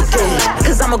 stop looking.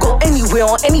 Cause I'ma go anywhere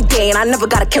on any day, and I never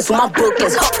gotta cancel my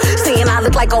bookings. Saying I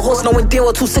look like a horse, knowing deal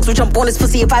or 2-6 would jump on his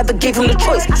pussy if I ever gave him the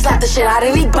choice. Slap the shit out of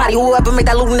anybody, whoever made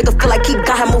that little nigga feel like he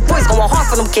got him a voice. Going hard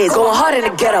for them kids, going hard in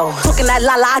the ghetto. Talking that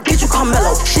la-la, I get you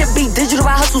Carmelo. Shit be digital,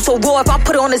 I hustle so raw. If I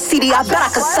put it on the CD, I bet I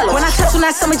could sell it. When I touch on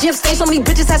that summer jam stage, so many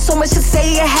bitches had so much to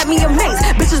say, it had me amazed.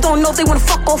 Bitches don't know if they wanna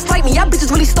fuck or fight me. Y'all bitches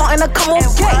really starting to come off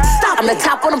gay. Stop, I'm the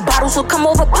top on the bottle, so come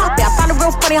over, pop it. I find it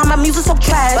real funny how my music's so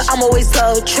trash, but I'm always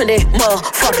the trendy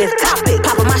motherfucking topic.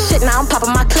 Popping my shit, now I'm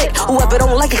popping my clip. Whoever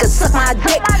don't like it can suck my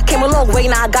dick. Came a long way,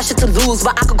 now I got shit to lose,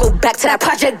 but I could go back to that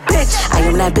project, bitch. I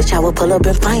am that bitch, I will pull up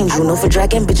and find you. No for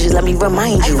dragging bitches, let me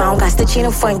remind you. If I don't got stitch in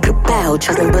a front, grip out.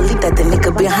 Trust and believe that the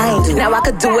nigga behind you. Now I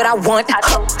could do what I want.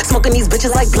 Smoking these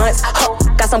bitches like blunts.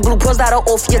 Got some blue pills that are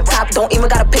off your top. Don't even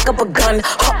gotta pick up a gun.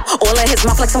 All in his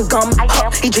mouth like some gum.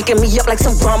 He drinking me up like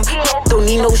some rum. Don't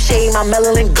need no shade, my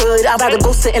melanin good. I'd rather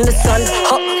go sit in the sun.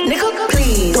 Nigga,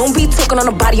 please. Don't be talking on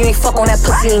the body, you ain't fuck on that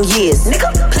pussy in years.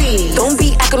 Nigga, please. Don't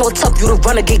be acting all tough, you the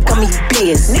runner, get gummy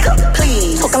beers. Nigga,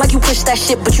 please. Talking like you push that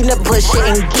shit, but you never put shit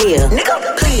in gear.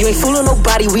 Nigga, please. You ain't fooling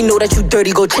nobody, we know that you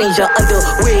dirty, go change your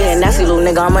underwear. Nasty little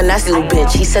nigga, I'm a nasty little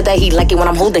bitch. He said that he like it when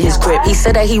I'm holding his grip. He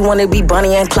said that he wanna be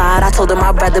Bonnie and Clyde. I told him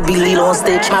I'd rather be Lilo and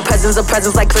Stitch. My presents are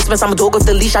presents like Christmas, I'm a dog off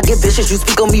the leash, I get vicious. You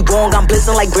speak on me wrong, I'm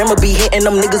blitzing like grandma be hitting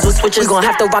them niggas with switches. We gon'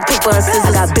 have to rock paper and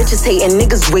scissors. Got bitches hating,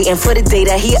 niggas waiting for the day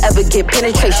that he ever get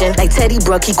penetration. Like Teddy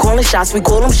Bruck, he calling shots, we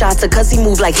call him shots cause he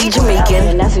move like he Jamaican. I'm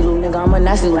a nasty little nigga, I'm a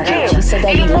nasty little bitch. He said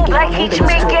that he like it, I'm holding his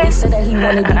grip. He said that he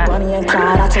wanna be Bonnie and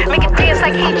Clyde. I told him I'd dance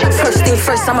like he Jamaican. First thing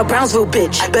first, I'm a Brownsville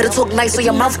bitch. Better talk nice or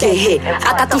your mouth get hit.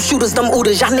 I got them shooters, them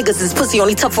ooders. Y'all niggas is pussy,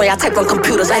 only tough when y'all type on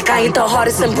computers. Like I ain't the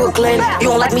hardest in Brooklyn. You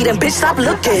don't like me, then bitch, stop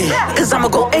looking. Cause I'ma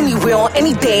go anywhere on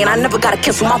any day, and I never gotta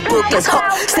cancel my bookings.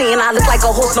 Saying I look like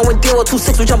a horse, knowing deal or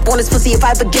 2-6 would jump on his pussy if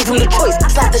I ever gave him the choice. I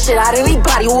slap the shit out of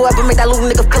anybody, whoever made that little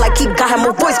nigga feel like he got him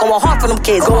a voice. Going hard for them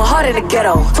kids, going hard in the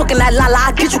ghetto. Talking that la-la,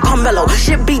 I get you Carmelo.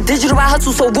 Shit be digital, I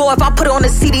hustle so raw. If I put it on the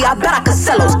CD, I bet I could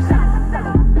sell those.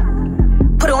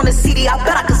 Put it on the CD, I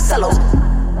bet I could sell those.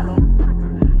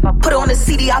 Put it on the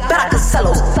CD, I bet I could sell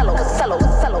those.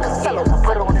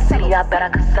 Put it on the CD, I bet I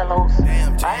could sell those.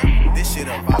 Damn, this shit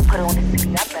up. I put it on the CD,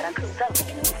 I bet I could sell those.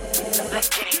 Let's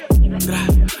get it. Let's get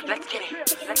it. Let's get it.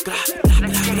 Let's get it.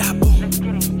 Let's get it.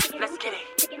 Let's get it.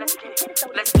 Let's get it.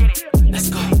 Let's get it. Let's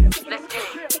go. Let's get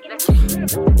it. Let's get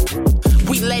it.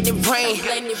 We let it rain.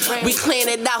 We clean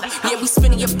it out. Yeah, we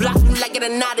spinning your block. You like it or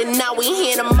not, and now we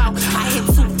hearing them out. I hit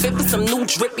 250, some new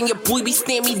drip, and your boy be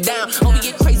staring me down. Oh, we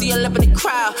get crazy all up in the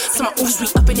crowd. So my ooze be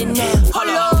up in it now. Hold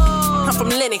on. I'm from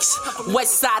Lennox,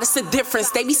 West Side, it's a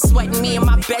difference. They be sweating me and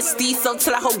my bestie, so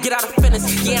till I hope get out of finish.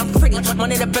 Yeah, I'm pretty,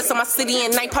 one of the best of my city,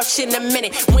 and I ain't pop shit in a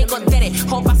minute. We ain't gon' dead it.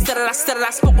 Hope I said it, I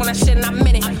spoke on that shit and I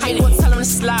meant it. I ain't gonna tell him to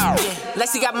slide.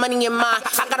 Unless he got money in mind,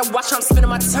 I gotta watch how I'm spending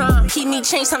my time. He need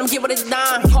change, tell him get with his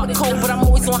dime. Hard cold, but I'm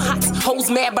always on hot. Hoes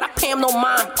mad, but I pay him no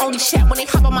mind. Only chat when they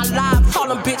hop on my live.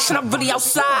 Call him bitch, and I'm really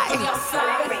outside.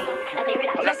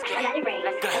 Let's get it.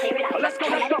 Let's get it. Let's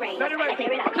get it.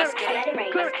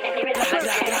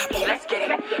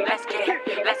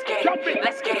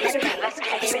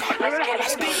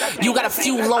 You got a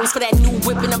few loans for that new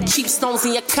whip and them cheap stones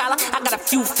in your collar. I got a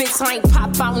few fits, I ain't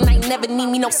pop out and I ain't never need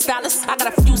me no stylist. I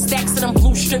got a few stacks of them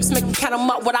blue strips, make me count them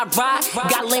up when I ride.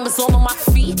 Got lamers all on my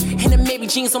feet and them Mary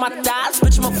jeans on my thighs.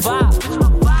 Bitch, I'm a vibe.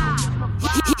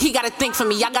 He gotta think for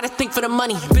me, I gotta think for the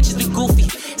money. Bitches be goofy,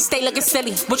 stay looking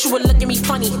silly, but you would look at me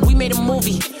funny. We made a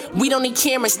movie, we don't need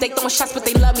cameras. They throwing shots, but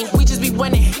they love me. We just be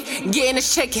winning, getting the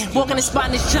shaking, walking the spot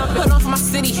and it's jumping. Put on for my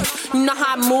city, you know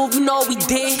how I move, you know what we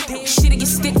did. Shit, it get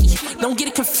sticky, don't get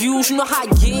it confused, you know how I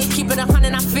get. Keep it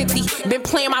 150, been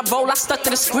playing my role, I stuck to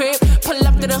the script. Pull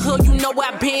up to the hood, you know where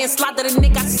I been. Slide to the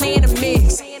nigga, I stay in the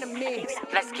mix.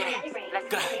 Let's get it, let's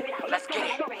get it, let's get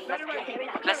it,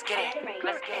 let's get it,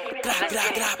 let's get it, let's get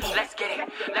it, let's get it,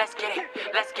 let's get it,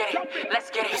 let's get it, let's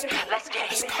get it, let's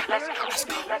get it, let's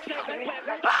go, let's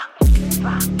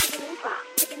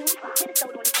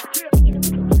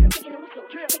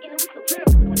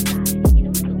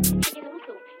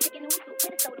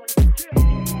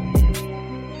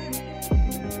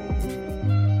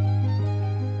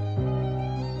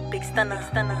Big stunner.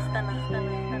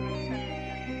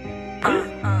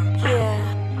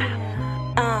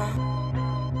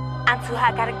 I'm too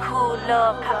hot, gotta cool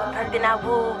up. Pop a perk, then I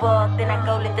woo up. Then I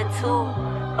go let the tube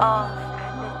off.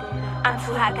 I'm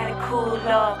too hot, gotta cool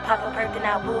up. Pop a perk, then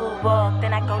I woo up.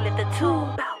 Then I go let the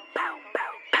tube.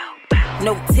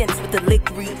 No tints with the lick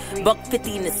read.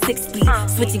 $150 in the 6 speed.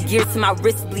 Switching gears to my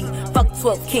wrist bleed. Fuck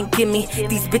 12, can't give me.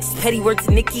 These bitches petty word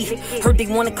to Nikki. Heard they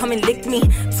wanna come and lick me.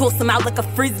 Toss them out like a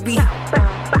frisbee.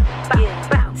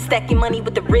 Stacking money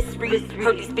with the wrist read.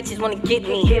 Heard these bitches wanna get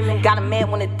me. Got a man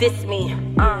wanna diss me.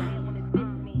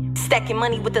 Stacking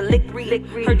money with the lick read.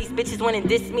 Heard these bitches wanna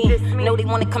diss me. Know they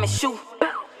wanna come and shoot.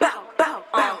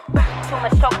 Too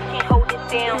much talk, can't hold it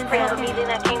down. Pray for me, then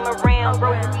I came around.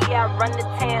 Rosary, I run the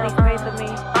town. Pray for me,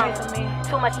 pray for me.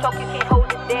 Too much talk, you can't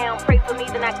hold it down. Pray for me,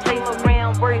 then I came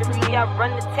around. Rosary, I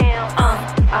run the town.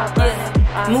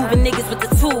 Moving niggas with the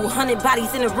tool. 100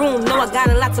 bodies in the room. Know I got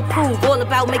a lot to prove. All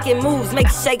about making moves, make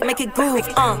it shake, make it groove.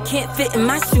 Can't fit in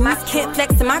my shoes, can't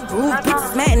flex in my groove.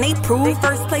 Bitches mad and they prove.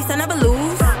 First place I never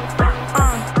lose.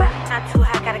 Not too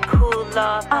high, gotta cool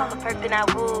off. Pop a perk, then I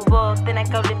woo off. Then I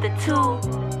go lift the 2.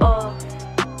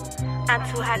 I'm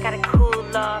too high, gotta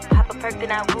cool off. Pop a perk,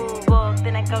 then I woo off.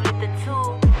 Then I go lift the 2.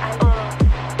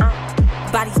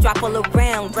 Bodies drop all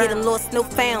around, get them lost, no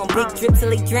found. Big drip till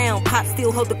they drown, pop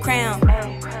still hold the crown.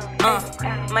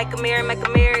 Mike Amiri,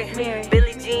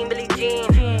 Billie Jean,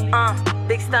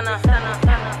 big stunner.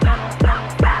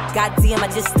 Goddamn, I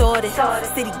just started.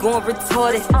 City going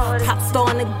retarded. Pop star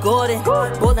in the garden.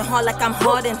 Ballin' hard like I'm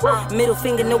Harden. Middle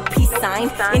finger, no peace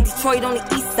sign. In Detroit on the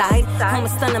east side. Home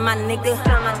of stunner, my nigga.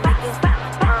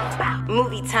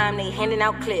 Movie time, they handing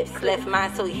out clips. Left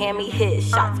mine, so he hand me his.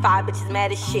 Shots fired, bitches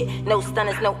mad as shit. No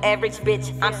stunners, no average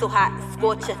bitch. I'm so hot,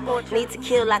 scorcher. Need to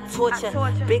kill, I torture.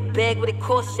 Big bag, what it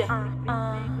cost ya?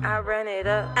 I run it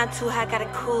up. I'm too high, gotta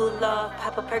cool off.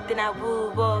 Pop a perk, then I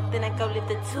woo off. Then I go lift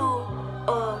the 2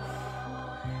 off.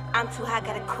 I'm too high,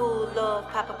 gotta cool off.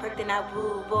 Pop a perk, then I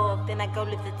woo off. Then I go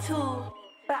lift the 2.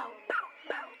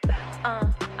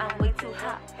 I'm way too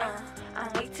hot.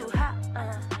 I'm way too hot.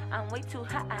 I'm way too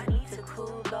hot. I need to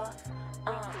cool off.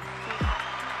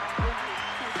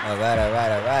 All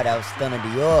right. That was Stunner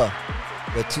Dior.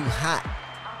 We're too hot,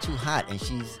 and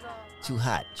she's too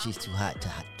hot. She's too hot to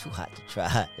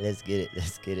try. Let's get it.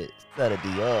 Stunner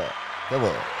Dior. Come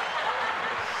on.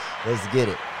 Let's get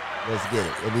it.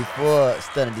 And before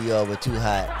Stunner Dior with Too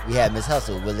Hot, we had Miss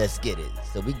Hustle with Let's Get It.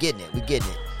 So we getting it.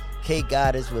 K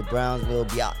Goddess with Brownsville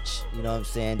Biatch. You know what I'm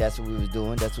saying? That's what we was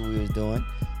doing.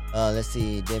 Let's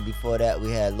see. Then before that, we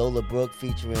had Lola Brooke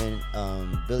featuring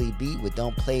Billy B with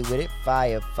Don't Play With It.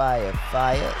 Fire.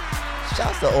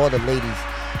 Shouts to all the ladies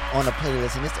on the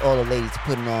playlist. And it's all the ladies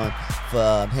putting on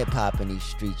for hip-hop in these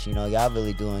streets. You know, y'all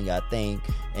really doing y'all thing.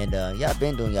 And y'all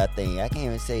been doing y'all thing. I can't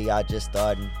even say y'all just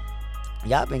starting.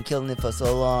 Y'all been killing it for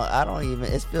so long.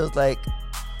 It feels like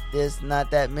there's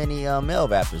not that many male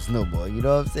rappers no more. You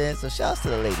know what I'm saying? So shouts to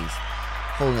the ladies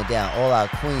holding it down. All our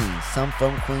queens. Some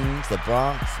from Queens, the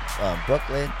Bronx,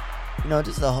 Brooklyn. You know,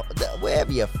 just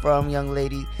wherever you're from, young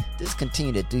lady, just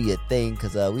continue to do your thing,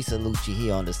 because we salute you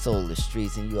here on the Soul of the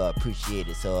Streets, and you are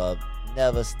appreciated. So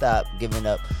never stop giving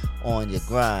up on your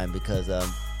grind, because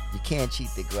you can't cheat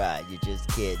the grind. You just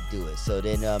can't do it. So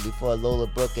then before Lola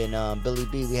Brooke and Billy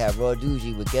B, we have Raw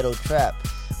Doogie with Ghetto Trap.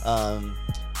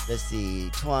 Let's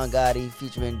see, Twan Gotti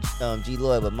featuring G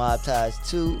Lloyd with Mob Ties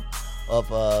 2 of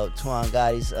Twan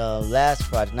Gotti's last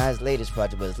project, not his latest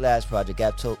project, but his last project,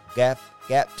 Gap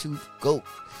Tooth Goat.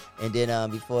 And then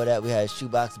before that, we had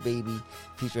Shoebox Baby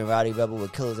featuring Rowdy Rebel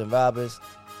with Killers and Robbers,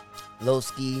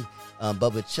 Lowski,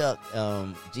 Bubba Chuck,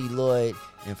 G Lloyd,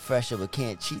 and Fresher with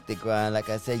Can't Cheat the Grind. Like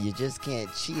I said, you just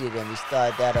can't cheat it. And we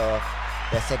started that off,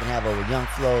 that second half with Young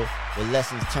Flow with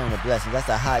Lessons Turn to Blessings. That's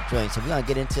a hot joint. So we're going to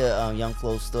get into Young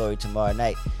Flow's story tomorrow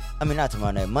night. I mean, not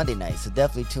tomorrow night, Monday night. So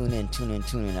definitely tune in,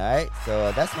 all right?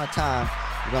 So that's my time.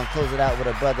 We're going to close it out with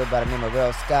a brother by the name of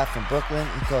Rel Scott from Brooklyn.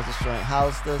 He calls this joint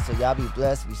Hollister. So y'all be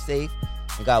blessed, be safe.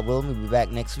 And God willing, we'll be back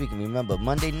next week. And remember,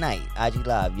 Monday night, IG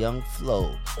Live, Young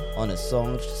Flow on the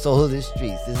Soul of the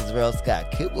Streets. This is Rel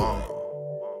Scott. Keep on.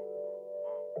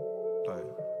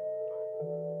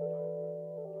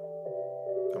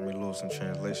 Got me losing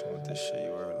translation with this shit,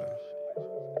 you heard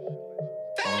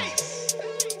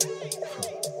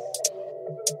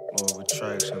Lord with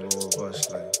tracks and Lord with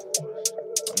us, like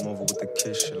I'm over with the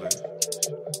kiss shit, like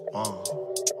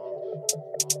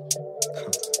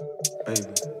baby,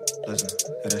 listen,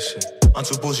 hear that shit. I'm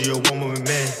too bougie, a woman with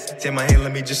man. Take my hand,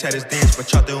 let me just have this dance.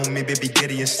 But y'all on me, baby, get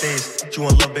it in stance. You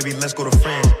want love, baby, let's go to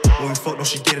France. When we fuck, no,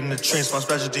 she get in the trance. My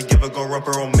specialty, give her, go rub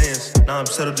her own mans. Now I'm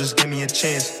settled, just give me a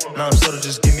chance. I'm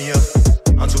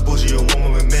too bougie, a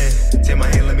woman with man. Take my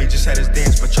hand, let me just have this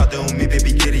dance. But y'all on me,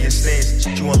 baby, get it in stance.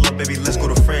 You want love, baby, let's go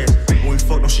to France. When we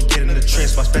fuck, no, she get in the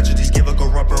trance. My specialties, give her, go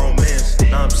rub her own mans.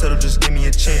 Now I'm settled, just give me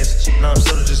a chance.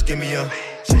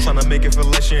 tryna make it feel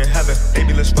like she in heaven.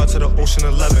 Baby, let's ride to the Ocean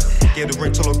 11. Get the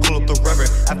ring till I call up the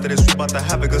reverend. After this, we bout to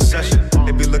have a good session.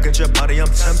 Baby, look at your body, I'm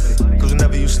tempted. Cause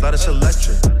whenever you slide, it's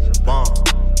electric. Bomb,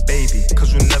 baby,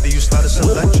 cause whenever you slide, it's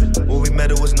electric. When we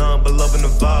met, it was none but love and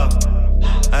the vibe.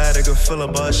 I had a good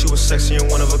feeling, but she was sexy and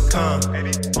one of a kind.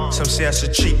 Some say I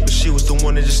should cheat, but she was the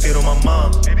one that just stayed on my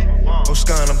mind. Go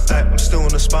sky and I'm back, I'm still in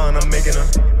the spot and I'm making her.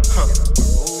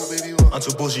 I'm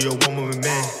too bougie, a woman with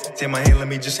man. Take my hand, let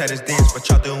me just have this dance. But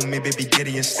y'all on me, baby,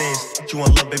 Getty and stance. You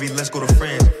want love, baby, let's go to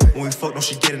friends. When we fuck, no,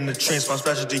 she get in the trance. My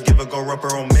specialty, give her, go rub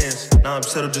her on mans. Now I'm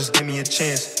settled, just give me a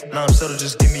chance. Now I'm settled,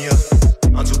 just give me a.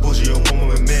 I'm too bougie, a woman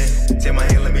with man. Take my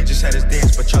hand, let me just have this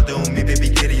dance. But y'all on me, baby,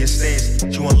 Getty and stance.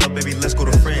 You want love, baby, let's go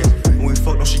to friends. When we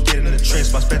fuck, no, she get in the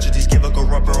trance. My specialties, give her, go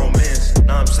rub her on mans.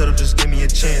 Now I'm settled, just give me a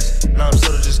chance. Now I'm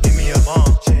settled, just give me a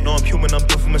bomb. No, I'm human, I'm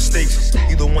built for mistakes.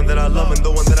 You the one that I love and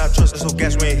the one that I trust. There's no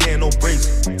gas, we ain't here, no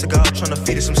brakes. Took her out tryna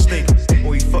feed her some steak. When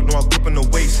we fuck, no, I'm gripping the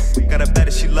waist. Got a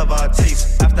baddie, she love how I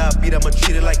taste. After I beat, I'ma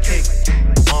treat it like cake.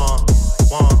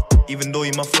 Even though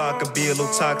you my fly, I could be a little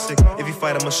toxic. If you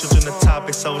fight, I'ma shoot you in the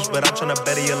topic. Selfish, but I'm tryna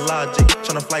better your logic.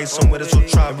 Tryna fly you somewhere that's so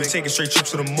tropic. We taking straight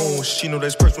trips to the moon. She know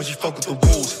that's first when she fuck with the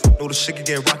wolves. Know the shit can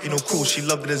get rocky, no cool. She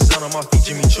love the design on my feet,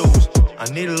 Jimmy Choo's. I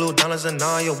need a little dollars and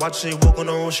now you watch she walk on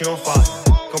the road, she on fire.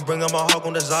 Come bring up my heart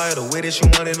on desire. The way that she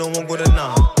want it, no one go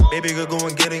deny. Baby girl, go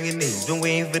and get on your knees. Been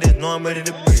waiting for this, no, I'm ready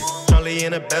to breathe. Charlie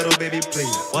in a battle, baby,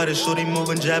 please. Why this shorty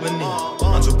moving Japanese?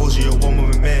 I'm too bougie, a woman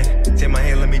with man. Take my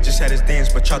hand, let me just have this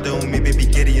dance. But y'all there on me, baby,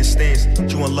 Getty and stance.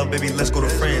 You want love, baby, let's go to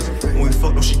friends. When we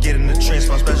fuck, no, she get in the trance.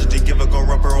 My specialty, give her, go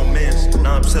rub her on mans.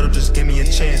 Now I'm settled, just give me a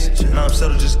chance. Now I'm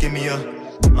settled, just give me a.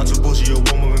 I'm too bougie, a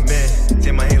woman with man.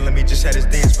 Take my hand, let me just have this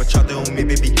dance. But y'all there on me,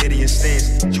 baby, Getty and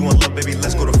stance. You want love, baby,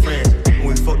 let's go to friends. When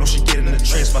we fuck, no, she get in the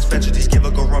trance. My specialties, give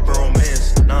her, go rub her on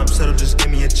mans. Now I'm settled, just give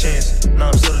me a chance. Now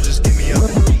I'm settled, just give me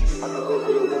a.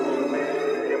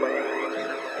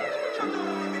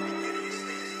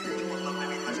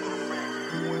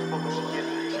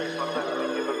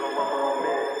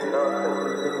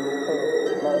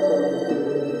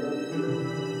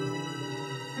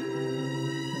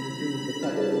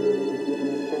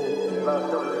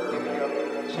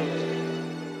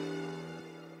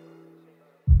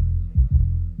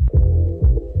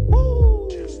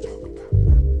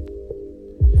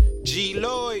 G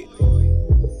Lloyd,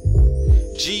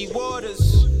 G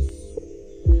Waters,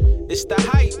 it's the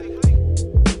hype.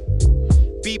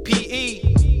 BPE,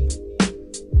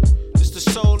 it's the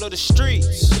soul of the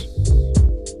streets.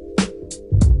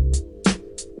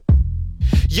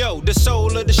 Yo, the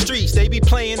soul of the streets, they be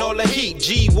playing all the heat.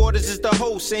 G Waters is the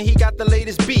host and he got the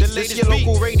latest beats. This your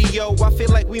local radio, I feel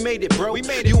like we made it, bro.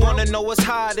 You wanna know what's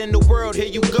hot in the world, here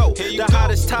you go. The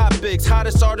hottest topics,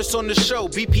 hottest artists on the show.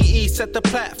 BPE set the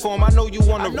platform, I know you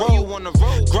wanna roll.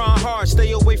 Grind hard,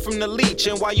 stay away from the leech.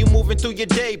 And while you moving through your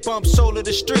day, bump soul of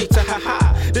the streets. Ha ha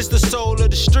ha, this the soul of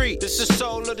the street. This the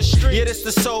soul of the street. Yeah, this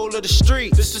the soul of the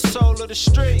street. This the soul of the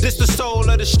street. This the soul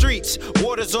of the streets.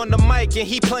 Waters on the mic and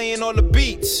he playing all the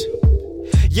beats.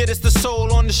 Yeah, this the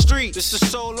soul on the street. This the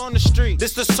soul on the street.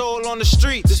 This the soul on the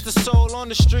street. This the soul on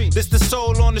the street. This the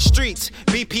soul on the streets.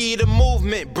 BP the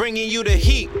movement, bringing you the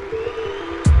heat.